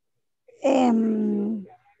tarde?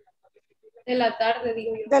 De la tarde,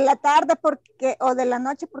 digo yo. De la tarde porque, o de la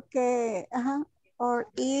noche porque, ajá, or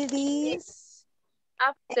it is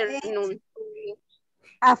Afternoon.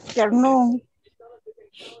 afternoon.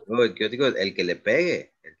 Uy, yo digo, el que le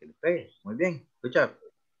pegue, el que le pegue. Muy bien, escucha.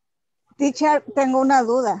 Teacher, tengo una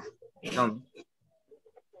duda. No.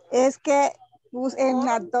 Es que en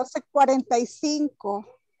las 12:45,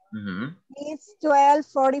 it's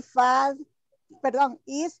 12:45, perdón,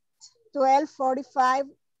 it's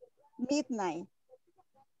 12:45 midnight.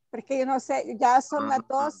 Porque yo no sé, ya son las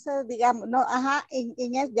 12, digamos, no, ajá,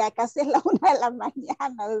 ya casi es la 1 de la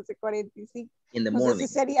mañana, 12:45. In the no morning. sé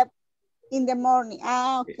si sería in the morning.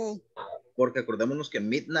 Ah, ok. Porque acordémonos que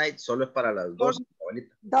midnight solo es para las 12,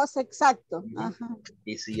 abuelita. 12 exacto. Ajá.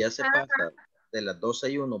 Y si ya se pasa de las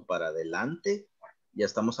 12:01 para adelante, ya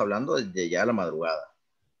estamos hablando de ya la madrugada.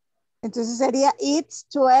 Entonces sería it's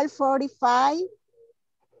 12:45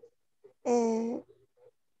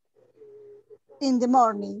 in the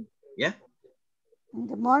morning. Yeah. In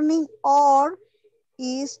the morning, or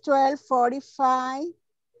is 12:45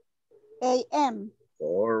 a.m.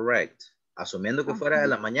 Correct. Asumiendo que fuera de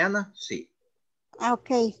la mañana, sí. Ok,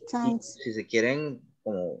 thanks. Si se quieren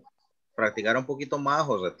como practicar un poquito más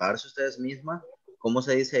o retarse ustedes mismas, ¿cómo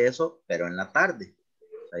se dice eso? Pero en la tarde.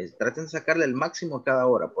 O sea, traten de sacarle el máximo a cada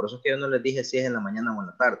hora. Por eso es que yo no les dije si es en la mañana o en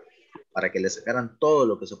la tarde. Para que le sacaran todo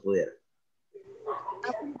lo que se pudiera.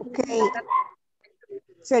 Ok.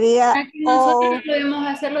 Sería... Nosotros podemos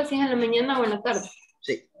hacerlo si es en la mañana o en la tarde.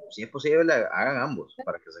 Sí, si es posible, hagan ambos.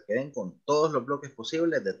 Para que se queden con todos los bloques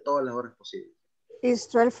posibles de todas las horas posibles. It's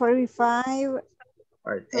 12:45.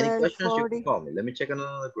 All right. Any questions, you can call me. Let me check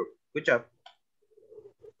another group. Good job.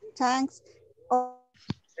 Thanks.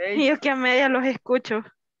 Yo que a media los escucho.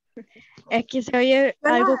 Es que se oye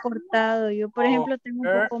algo cortado. Yo, por ejemplo, tengo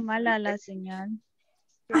un poco mala la señal.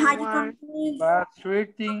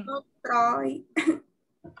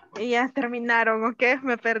 Y ya terminaron, ¿o qué?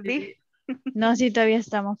 Me perdí. No, sí, todavía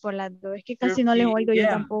estamos por las 2. Es que casi no les oigo yo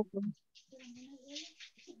tampoco.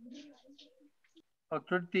 O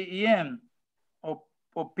 30 a.m.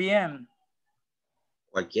 o p.m.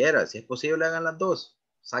 Cualquiera, si es posible, hagan las dos.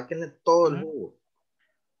 Sáquenle todo el jugo.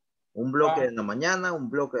 Un bloque en la mañana, un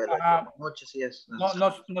bloque de la noche, si es.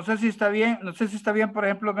 No sé si está bien, por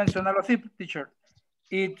ejemplo, mencionarlo así, teacher.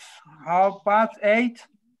 It's 8:30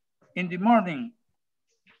 in the morning.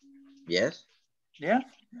 Yes. Yes?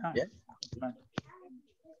 Yeah. Right.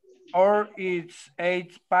 Or it's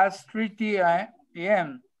 8:30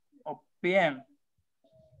 a.m. or p.m.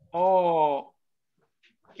 O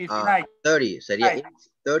it's night. 30, sería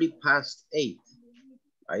 30 past 8.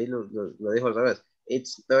 Ahí lo dijo al revés.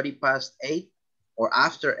 It's 30 past 8 or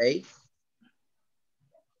after 8.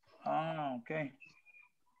 Ah, ok.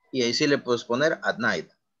 Y ahí sí le puedes poner at night.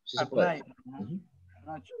 Sí se puede.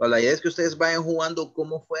 Night. Pues la idea es que ustedes vayan jugando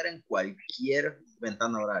como fuera en cualquier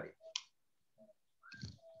ventana horaria.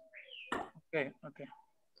 Ok.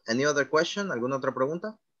 Any other question? ¿Alguna otra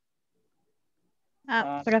pregunta?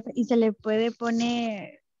 Profe, ¿y se le puede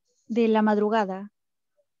poner de la madrugada?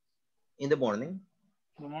 In the morning.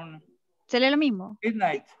 ¿Se lee lo mismo?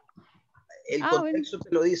 Midnight. El contexto te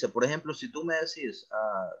lo dice. Por ejemplo, si tú me decís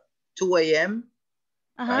 2 a.m.,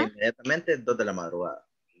 inmediatamente 2 de la madrugada.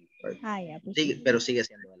 Right? Ya, pues sí, pero sigue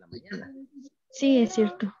siendo de la mañana. Sí, es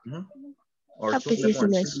cierto. Or pues sí, sí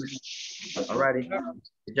lo es. Alrighty.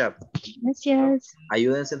 Good job. Gracias.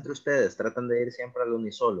 Ayúdense entre ustedes. Tratan de ir siempre al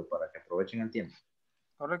unisolo para que aprovechen el tiempo.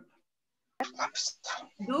 Correcto.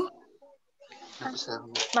 Do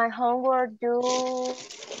my homework due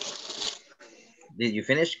Did you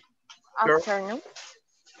finish? afternoon?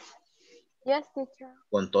 Yes, teacher.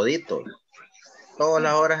 Con todito. Todas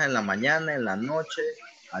las horas en la mañana, en la noche,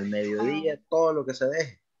 al mediodía, todo lo que se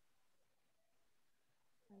deje.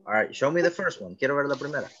 All right, show me the first one. Quiero ver la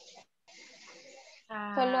primera.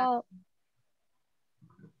 Solo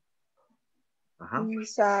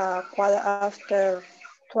It's a quarter after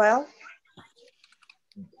 12.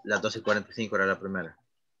 Las 12:45 era la primera.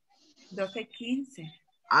 12:15.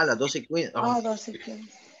 Las 12:15. Oh. 12:15.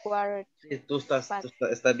 Sí, tú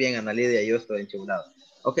estás bien, Ana Lidia, yo estoy enchulado.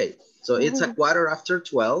 Okay, so it's a quarter after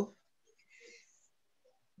 12.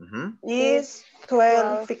 It's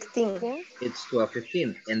 12:15. It's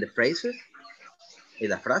 12:15. And the phrases? ¿Y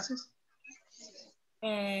las frases?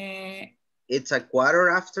 It's a quarter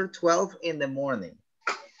after 12 in the morning.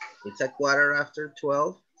 It's a quarter after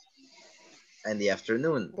 12 in the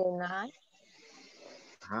afternoon. The night.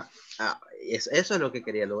 Eso es lo que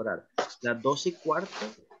quería lograr. Las 12:15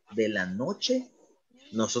 de la noche,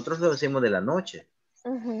 nosotros lo decimos de la noche,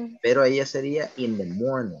 pero ella sería in the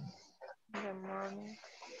morning. The morning.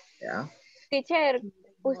 ¿Ya? Teacher,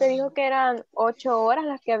 Usted dijo que eran 8 horas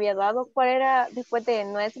las que había dado. ¿Cuál era después de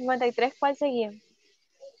 9:53? ¿Cuál seguía?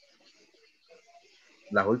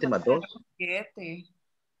 Las últimas dos. 7.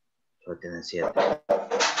 Solo tienen 7.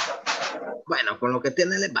 Bueno, con lo que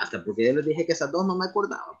tienen les basta, porque yo les dije que esas dos no me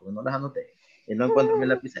acordaba, porque no las anoté. Y no encuentro mi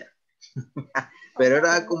lapicera. Pero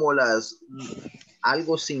era como las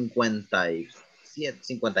algo 57,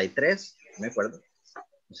 53, no me acuerdo.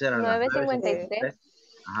 O sea, eran las 9:53.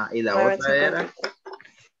 Ajá, y la otra era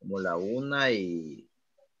como la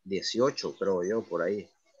 1:18, creo yo, por ahí.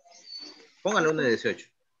 Póngale 1:18.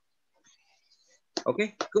 Ok,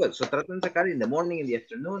 good. So traten de sacar in the morning, in the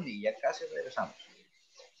afternoon, y ya casi regresamos.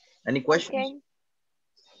 Any questions? Okay.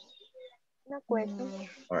 No questions.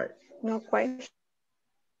 All right. No questions.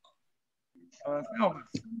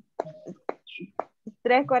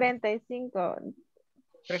 3:45.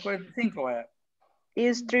 3:45, vaya.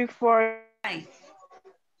 Is 3:40.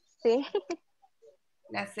 Sí.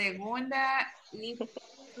 La segunda.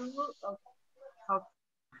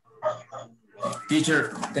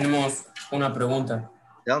 Teacher, tenemos una pregunta.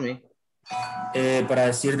 Tell me. Para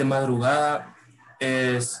decir de madrugada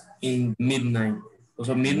es in midnight. O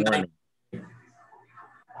sea, midnight.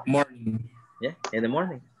 Morning. Yeah, in the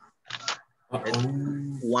morning.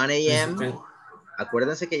 1 a.m.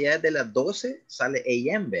 Acuérdense que ya desde las 12 sale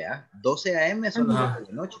a.m., vea. 12 a.m. son las 12 de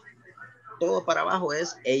la noche. Todo para abajo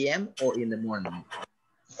es a.m. o in the morning.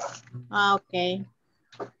 Ah, ok.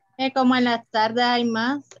 Como en la tarde hay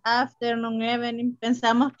más, afternoon, evening,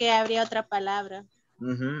 pensamos que habría otra palabra.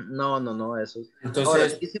 No, eso. Entonces, ahora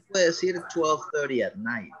sí se puede decir 12:30 at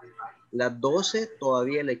night. Las 12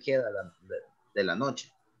 todavía le queda de la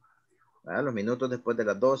noche. ¿Verdad? Los minutos después de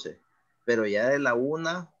las 12. Pero ya de la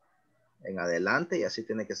 1 en adelante, y así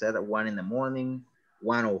tiene que ser 1 in the morning,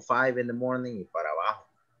 1:05 in the morning y para abajo.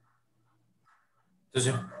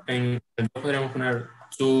 Entonces, en el podríamos poner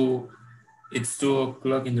it's 2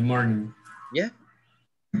 o'clock in the morning. Yeah.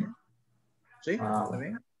 Sí, está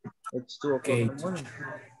bien. It's 2 o'clock in the morning.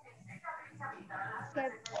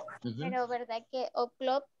 Pero verdad que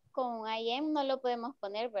o'clock con IM no lo podemos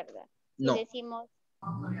poner, ¿verdad? Si No. decimos...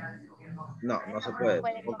 No se puede.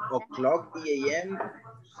 O'clock y AM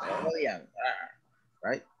se odian.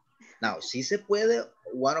 Right? Now, sí se puede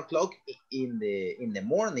 1 o'clock in the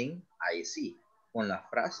morning, ahí sí. Con las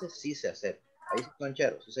frases sí se acepta. Ahí son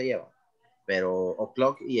cheros, sí se llevan. Pero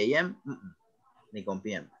o'clock y AM, ni con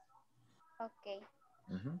PM. Ok.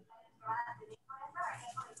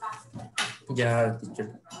 Ya,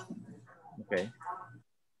 teacher. Okay.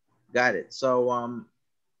 Got it. So,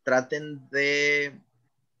 traten de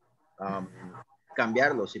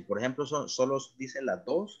cambiarlo. Si, por ejemplo, solo dicen las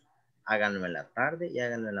 2, háganlo en la tarde y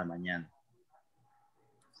háganlo en la mañana.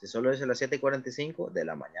 Si solo dice las 7:45, de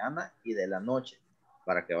la mañana y de la noche,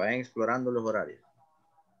 para que vayan explorando los horarios.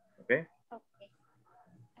 Okay?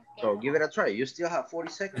 So, give it a try. You still have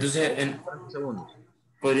 40 seconds. Entonces, 40 segundos.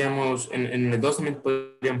 Podríamos, en el 12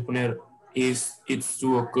 podríamos poner it's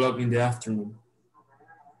 2 o'clock in the afternoon.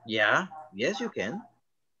 Yeah, yes you can.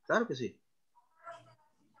 Claro que sí.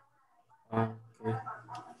 Okay.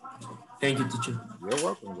 Thank you, teacher. You're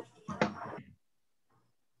welcome.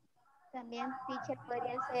 También, teacher,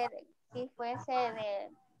 podría ser, si fuese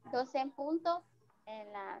de 12 en punto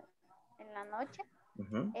en la noche,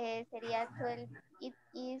 sería 12, it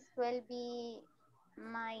is 12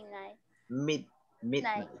 midnight.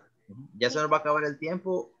 Midnight. Ya se nos va a acabar el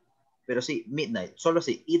tiempo, pero sí, midnight. Solo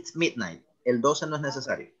sí, it's midnight. El 12 no es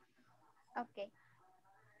necesario. Ok.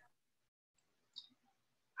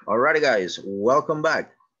 Alright, guys, welcome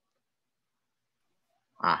back.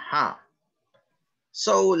 Aha.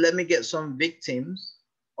 So let me get some victims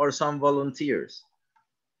or some volunteers.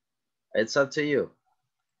 It's up to you.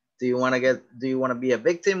 Do you want to be a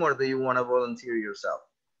victim or do you want to volunteer yourself?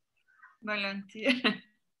 Volunteer.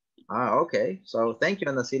 Okay. So thank you,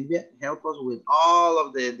 Ana Silvia. Help us with all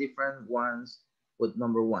of the different ones with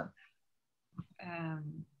number 1.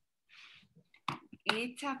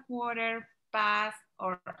 It's a quarter past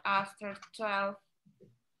or after 12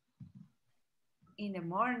 in the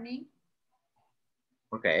morning.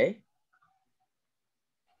 Okay.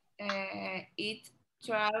 It's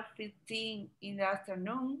 12:15 in the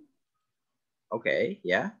afternoon. Okay,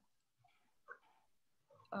 yeah.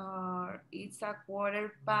 Or it's a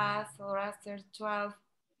quarter past or after 12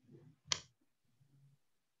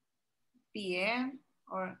 p.m.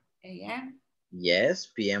 or a.m. Yes,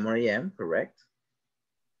 PM or AM, correct.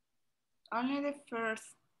 Only the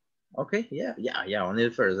first. Okay, yeah, only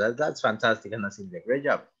the first. That's fantastic, Ana Silvia. Great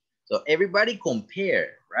job. So everybody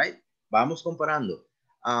compare, right? Vamos comparando.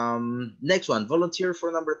 Next one, volunteer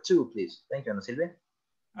for number 2, please. Thank you, Ana Silvia.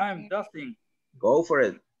 I'm Dustin. Go for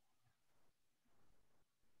it.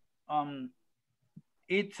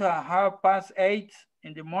 It's 8:30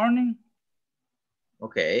 in the morning.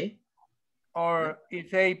 Okay. Or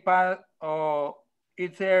it's 8:30 or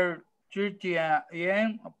it's 8:30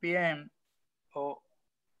 a.m. or p.m.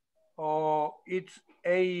 or it's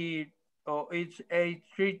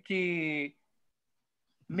 8:30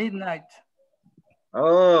 midnight.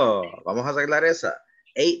 Oh, vamos a arreglar esa.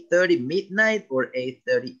 8:30 midnight or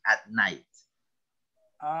 8:30 at night?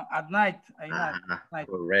 At night. Night.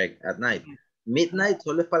 Correct, at night. Midnight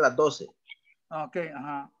solo es para las 12. Okay,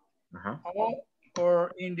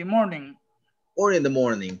 or in the morning. Or in the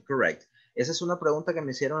morning, correct. Esa es una pregunta que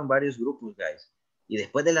me hicieron en varios grupos, guys. Y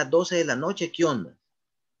después de las 12 de la noche, ¿qué onda?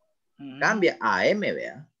 Cambia a AM,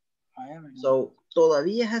 vea. So,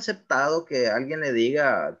 todavía es aceptado que alguien le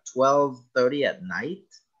diga 12:30 at night,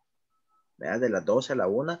 ¿vea? De las 12 a la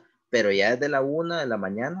 1, pero ya es de la 1 de la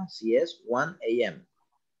mañana, si es 1 a.m.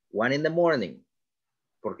 1 in the morning,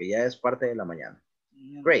 porque ya es parte de la mañana.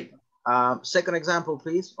 Great. Second example,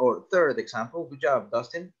 please, or third example. Good job,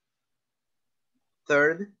 Dustin.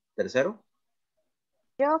 Third, tercero.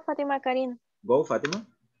 Yo, Fátima Karina. Go, Fátima.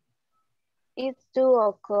 It's 2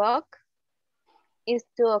 o'clock. It's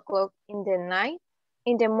 2 o'clock in the night,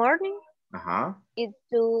 in the morning. It's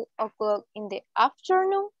 2 o'clock in the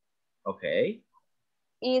afternoon. Okay.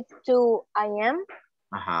 It's 2 a.m.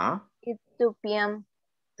 It's 2 p.m.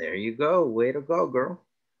 There you go. Way to go, girl.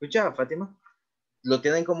 Good job, Fátima. ¿Lo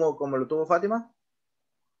tienen como lo tuvo Fátima?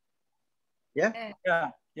 Yeah?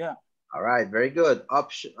 Yeah. All right, very good.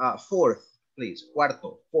 Option, fourth, please.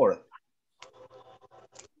 Cuarto, fourth.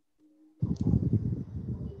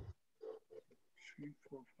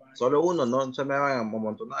 Solo uno, no se me van a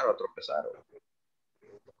amontonar o a tropezar.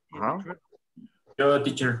 Yo,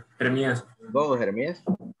 teacher, Jeremías. Go, Jeremías.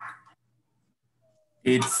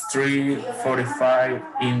 It's 3:45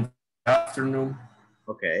 in the afternoon.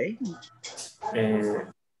 Okay.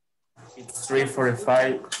 It's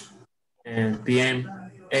 3:45 p.m.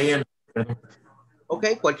 a.m.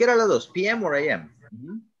 Okay, cualquiera de las dos, p.m. or a.m.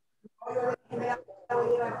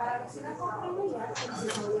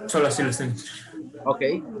 Solo así lo sé.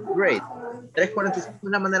 Okay, great. 3:45 es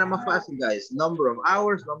una manera más fácil, guys. Number of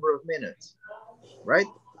hours, number of minutes. Right?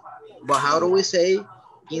 But how do we say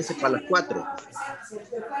 15 para las 4?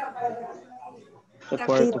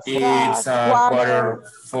 It's a quarter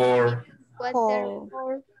for.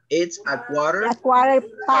 It's a quarter. A quarter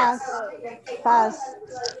past. Past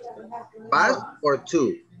or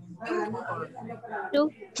 2? 2.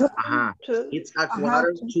 It's a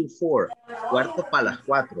quarter to 4. Cuarto para las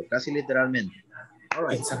 4, casi literalmente. All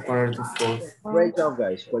right. It's a quarter to 4. Great job,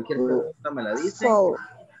 guys. Cualquier pregunta me la dicen.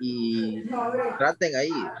 Y traten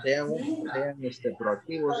ahí, sean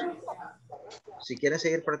proactivos. Si quieren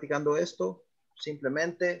seguir practicando esto,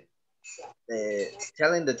 simplemente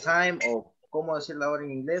telling the time o cómo decir la hora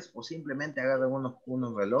en inglés, o simplemente agarren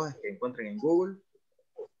unos relojes que encuentren en Google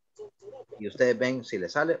y ustedes ven si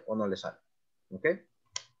les sale o no les sale. Okay?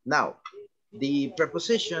 Now, the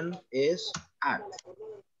preposition is at.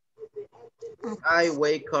 I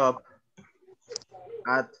wake up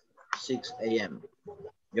at 6 a.m.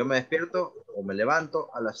 Yo me despierto o me levanto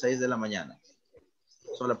a las 6 de la mañana.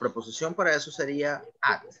 So, la preposición para eso sería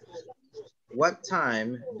at. What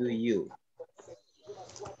time do you?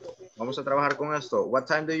 Vamos a trabajar con esto. What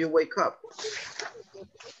time do you wake up?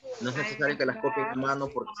 No es necesario que las copien a mano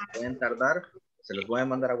porque se pueden tardar. Se los voy a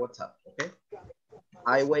mandar a WhatsApp, ¿ok?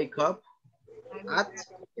 I wake up at,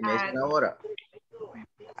 y me dicen ahora.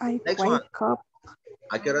 Next one.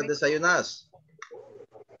 ¿A qué hora desayunas?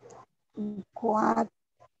 4.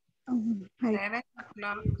 7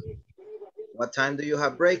 o'clock. What time do you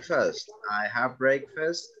have breakfast? I have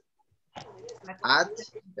breakfast at,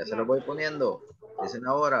 ya se lo voy poniendo. Dicen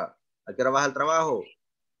ahora, ¿a qué hora vas al trabajo?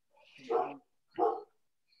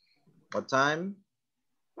 What time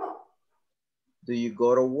do you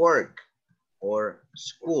go to work or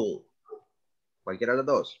school? Cualquiera de las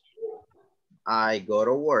dos. I go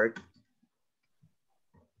to work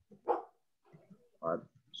at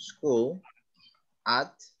school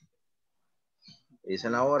at,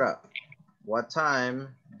 dicen ahora, what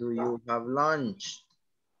time do you have lunch?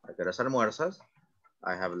 ¿A qué horas almuerzas?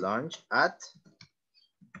 I have lunch at,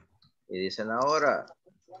 y dicen ahora,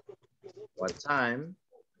 what time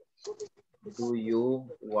do you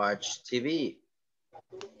watch TV?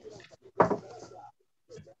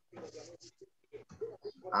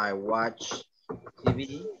 I watch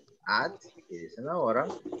TV at, y dicen ahora,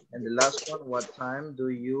 and the last one, what time do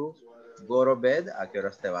you go to bed? ¿A qué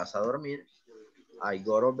horas te vas a dormir? I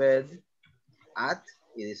go to bed at,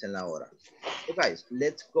 y dicen la hora. So guys,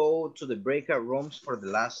 let's go to the breakout rooms for the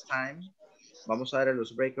last time. Vamos a ver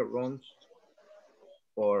los breakout rooms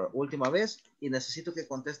por última vez y necesito que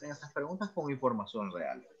contesten estas preguntas con información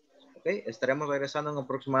real. ¿Ok? Estaremos regresando en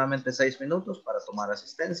aproximadamente 6 minutos para tomar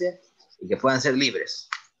asistencia y que puedan ser libres.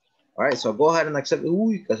 All right, so go ahead and accept.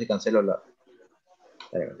 Uy, casi cancelo la.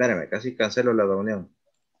 Espérame, casi cancelo la reunión.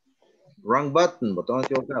 Wrong button, botón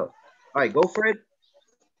equivocado. All right, go for it.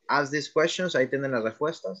 Ask these questions. Ahí tienen las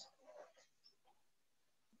respuestas.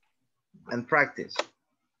 And practice.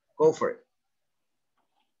 Go for it.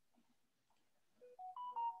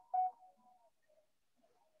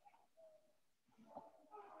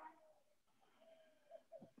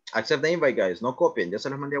 Accept the invite, guys. No copien. Ya se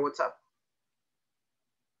los mandé a WhatsApp.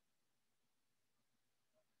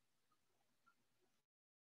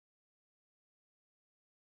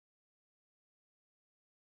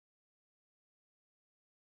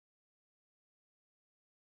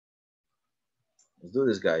 Let's do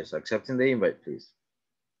this, guys. Accepting the invite, please.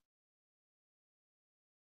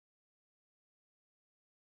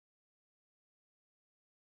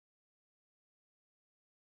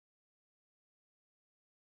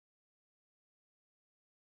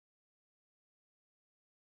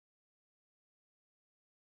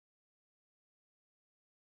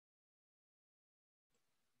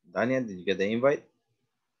 Daniel, did you get the invite?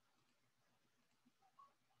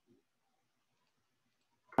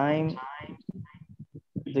 Time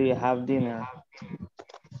do you have dinner?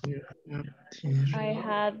 I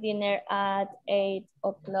had dinner at 8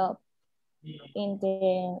 o'clock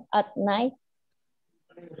at night.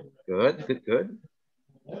 Good, good, good.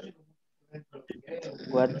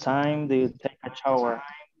 What time do you take a shower?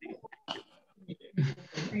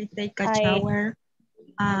 I take a shower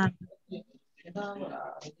at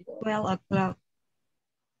 12 o'clock.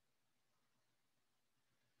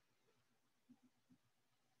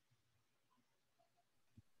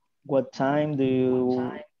 What time do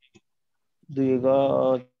you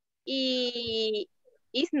go? Y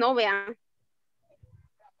no vean.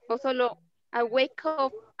 O solo I wake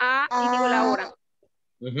up y digo la hora.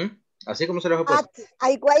 Así como se los he puesto.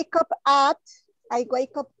 I wake up at.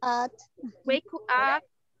 Wake up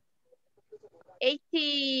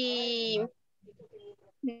 80.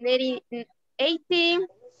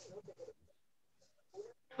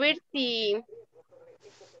 34.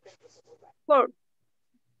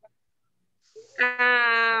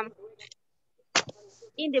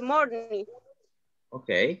 In the morning. Ok.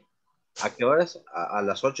 ¿A qué horas? A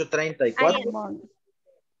las 8:34.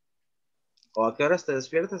 ¿O a qué horas te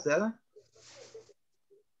despiertas, Diana?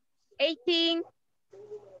 18.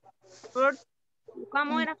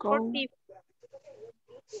 ¿Cómo era? 40.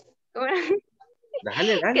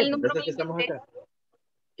 Dale, entonces que estamos acá.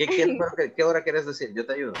 ¿Qué hora quieres decir? Yo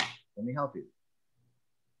te ayudo. Let me help you.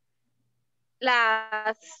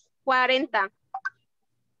 Las 40.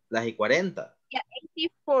 Las y 40. Yeah,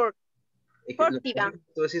 84. 40.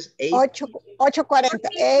 Tú decís 8:40.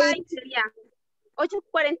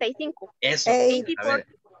 8:45. Eso. 8:45.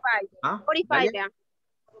 45. Yeah.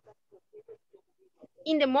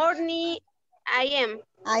 In the morning, I am.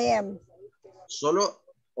 Solo,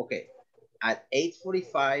 ok. At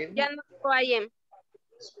 8:45. Ya no I am.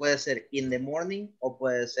 Puede ser in the morning o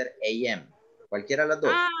puede ser AM. Cualquiera de las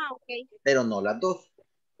dos. Ok. Pero no las dos.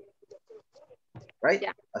 Right?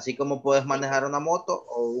 Yeah. Así como puedes manejar una moto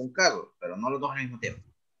o un carro, pero no los dos al mismo tiempo.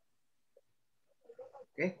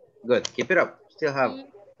 Okay, good. Keep it up. Still have.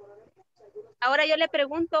 Ahora yo le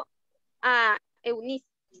pregunto a Eunice.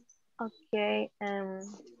 Okay.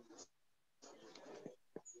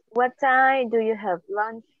 What time do you have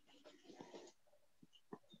lunch?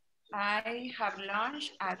 I have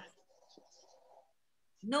lunch at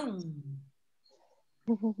noon.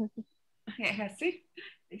 ¿Sí?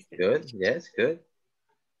 Good. Yes, good.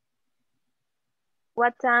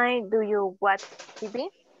 What time do you watch TV?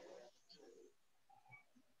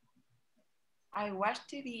 I watch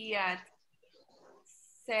TV at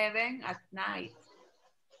 7 at night.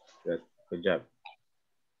 Good. Good job.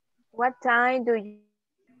 What time do you...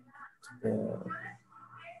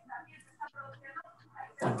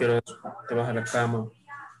 Quiero te vas a la cama.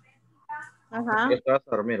 ¿A qué te vas a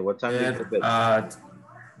dormir? What time do you go to bed? At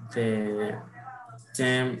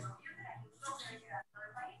 10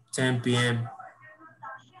 p.m.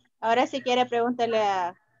 Ahora si quiere pregúntale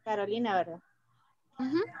a Carolina, ¿verdad?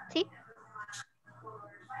 Sí.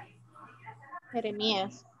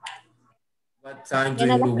 Jeremías. What time do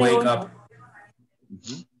you wake up?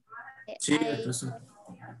 Sí,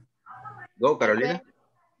 Go, Carolina.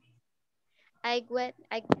 I wait.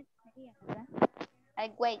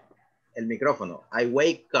 El micrófono. I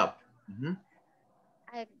wake up.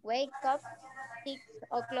 I wake up 6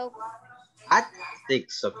 o'clock. At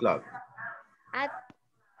 6 o'clock. At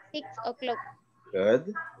 6 o'clock.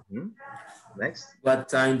 Good. Next. What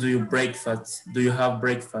time do you breakfast? Do you have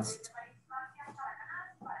breakfast?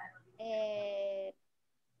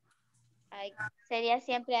 Sería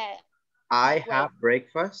siempre. I have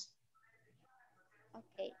breakfast.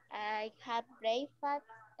 Okay. I have breakfast.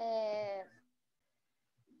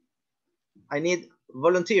 I need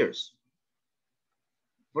volunteers.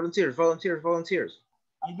 Volunteers.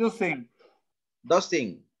 I do think.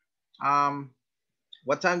 Dustin.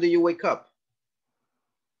 What time do you wake up?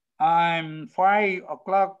 I'm 5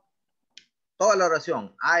 o'clock. Toda la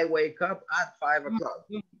oración. I wake up at 5 o'clock.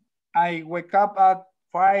 I wake up at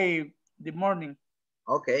 5 in the morning.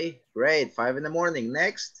 Okay, great. 5 in the morning.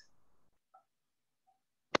 Next.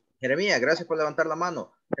 Jeremías, gracias por levantar la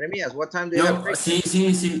mano. Jeremías, what time do you have breakfast?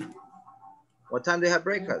 Sí. What time do you have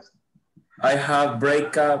breakfast? I have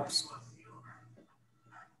breakfast.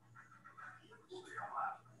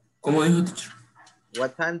 ¿Cómo dijo, teacher?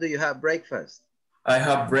 What time do you have breakfast? I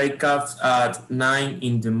have breakfast at 9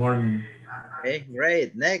 in the morning. Okay,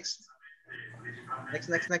 great. Next.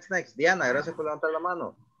 Diana, gracias por levantar la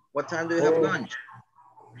mano. What time do you have lunch?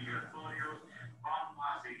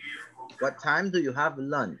 What time do you have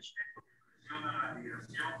lunch?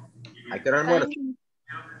 ¿A qué hora almuerzas?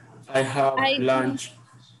 I have lunch.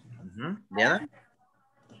 Diana?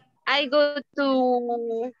 I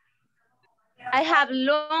have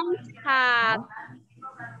lunch at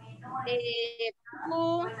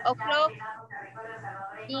 2 o'clock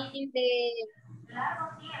in the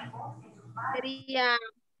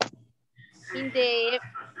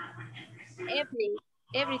evening,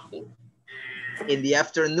 everything. In the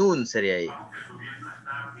afternoon sería ahí.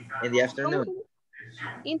 In the afternoon.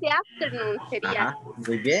 In the afternoon sería.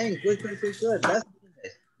 Muy bien, good.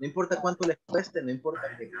 No importa cuánto les cueste, no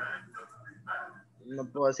importa que... No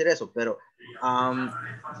puedo decir eso, pero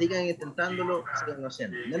sigan intentándolo, sigan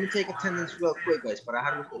haciendo. Let me take attendance real quick, guys, para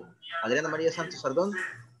dejarlo todo. Adriana María Santos Sardón.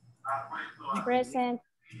 Present.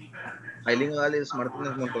 Ailín Odales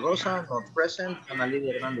Martínez Monterosa, not present. Ana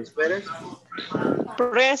Lidia Hernández Pérez.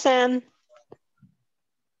 Present.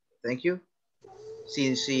 Thank you.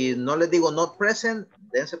 Si no les digo not present,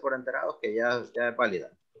 dense por enterados que ya es válida.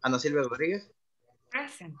 Ana Silvia Rodríguez.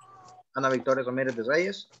 Present. Ana Victoria Ramírez de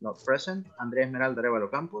Reyes, not present. Andrea Esmeralda Arevalo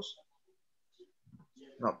Campos,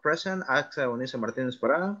 not present. Axa Eunice Martínez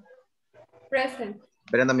Parada. Present.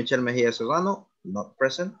 Brenda Michelle Mejía Serrano, not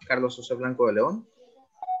present. Carlos José Blanco de León.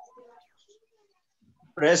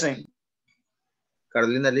 Present.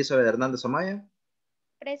 Carolina Elizabeth Hernández Amaya.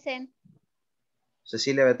 Present.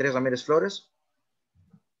 Cecilia Beatriz Ramírez Flores.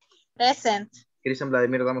 Present. Cristian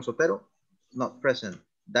Vladimir Ramos Otero, not present.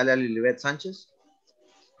 Dalia Lilibet Sánchez.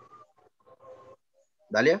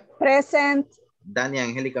 Dalia. Present. Dania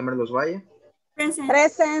Angélica Merlos Valle.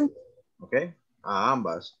 Present. Ok, a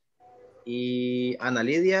ambas. Y Ana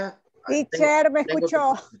Lidia. Teacher, me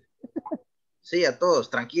escuchó. Sí, a todos,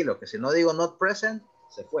 tranquilo, que si no digo not present,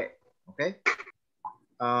 se fue. Ok.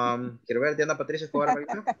 Quiero ver, Diana Patricia Escobar.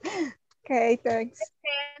 Ok, thanks.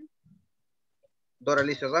 Dora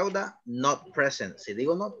Alicia Rauda, not present. Si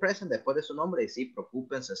digo not present después de su nombre, y sí,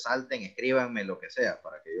 preocúpense, salten, escríbanme, lo que sea,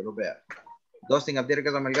 para que yo lo vea. Dustin Abdier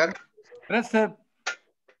Casamelgar. Present.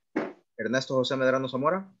 Ernesto José Medrano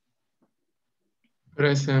Zamora.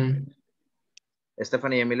 Present.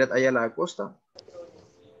 Stephanie Emilet Ayala Acosta.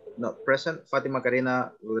 Not present. Fátima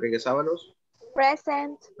Karina Rodríguez Ábalos.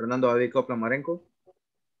 Present. Fernando David Copla Marenco.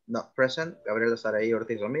 Not present. Gabriela Saraí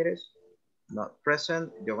Ortiz Ramírez. Not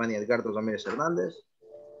present. Giovanni Edgardo Ramírez Hernández.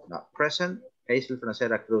 Not present. Hazel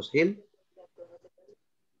Francera Cruz Gil.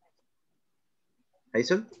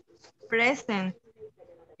 Hazel. Present.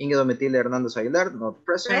 Inge Domitila Hernández Aguilar. Not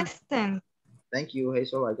present. Present. Thank you,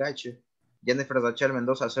 Hazel. I got you. Jennifer Rachel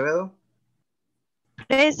Mendoza Acevedo.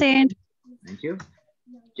 Present. Thank you.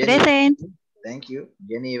 Jenny, Present. thank you.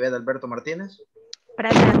 Jenny Ived Alberto Martínez.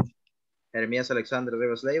 Present. Jeremías Alexander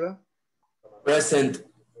Rivas Leiva. Present.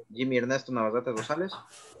 Jimmy Ernesto Navarrete Rosales.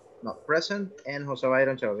 Not present. And José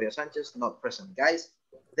Byron Chavarría Sánchez. Not present. Guys,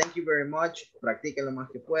 thank you very much. Practiquen lo más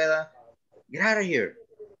que pueda. Get out of here.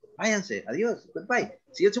 Váyanse. Adiós. Goodbye.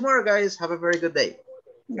 See you tomorrow, guys. Have a very good day.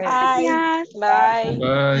 Bye. Bye. Bye.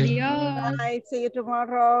 Adiós. Bye. See you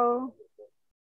tomorrow.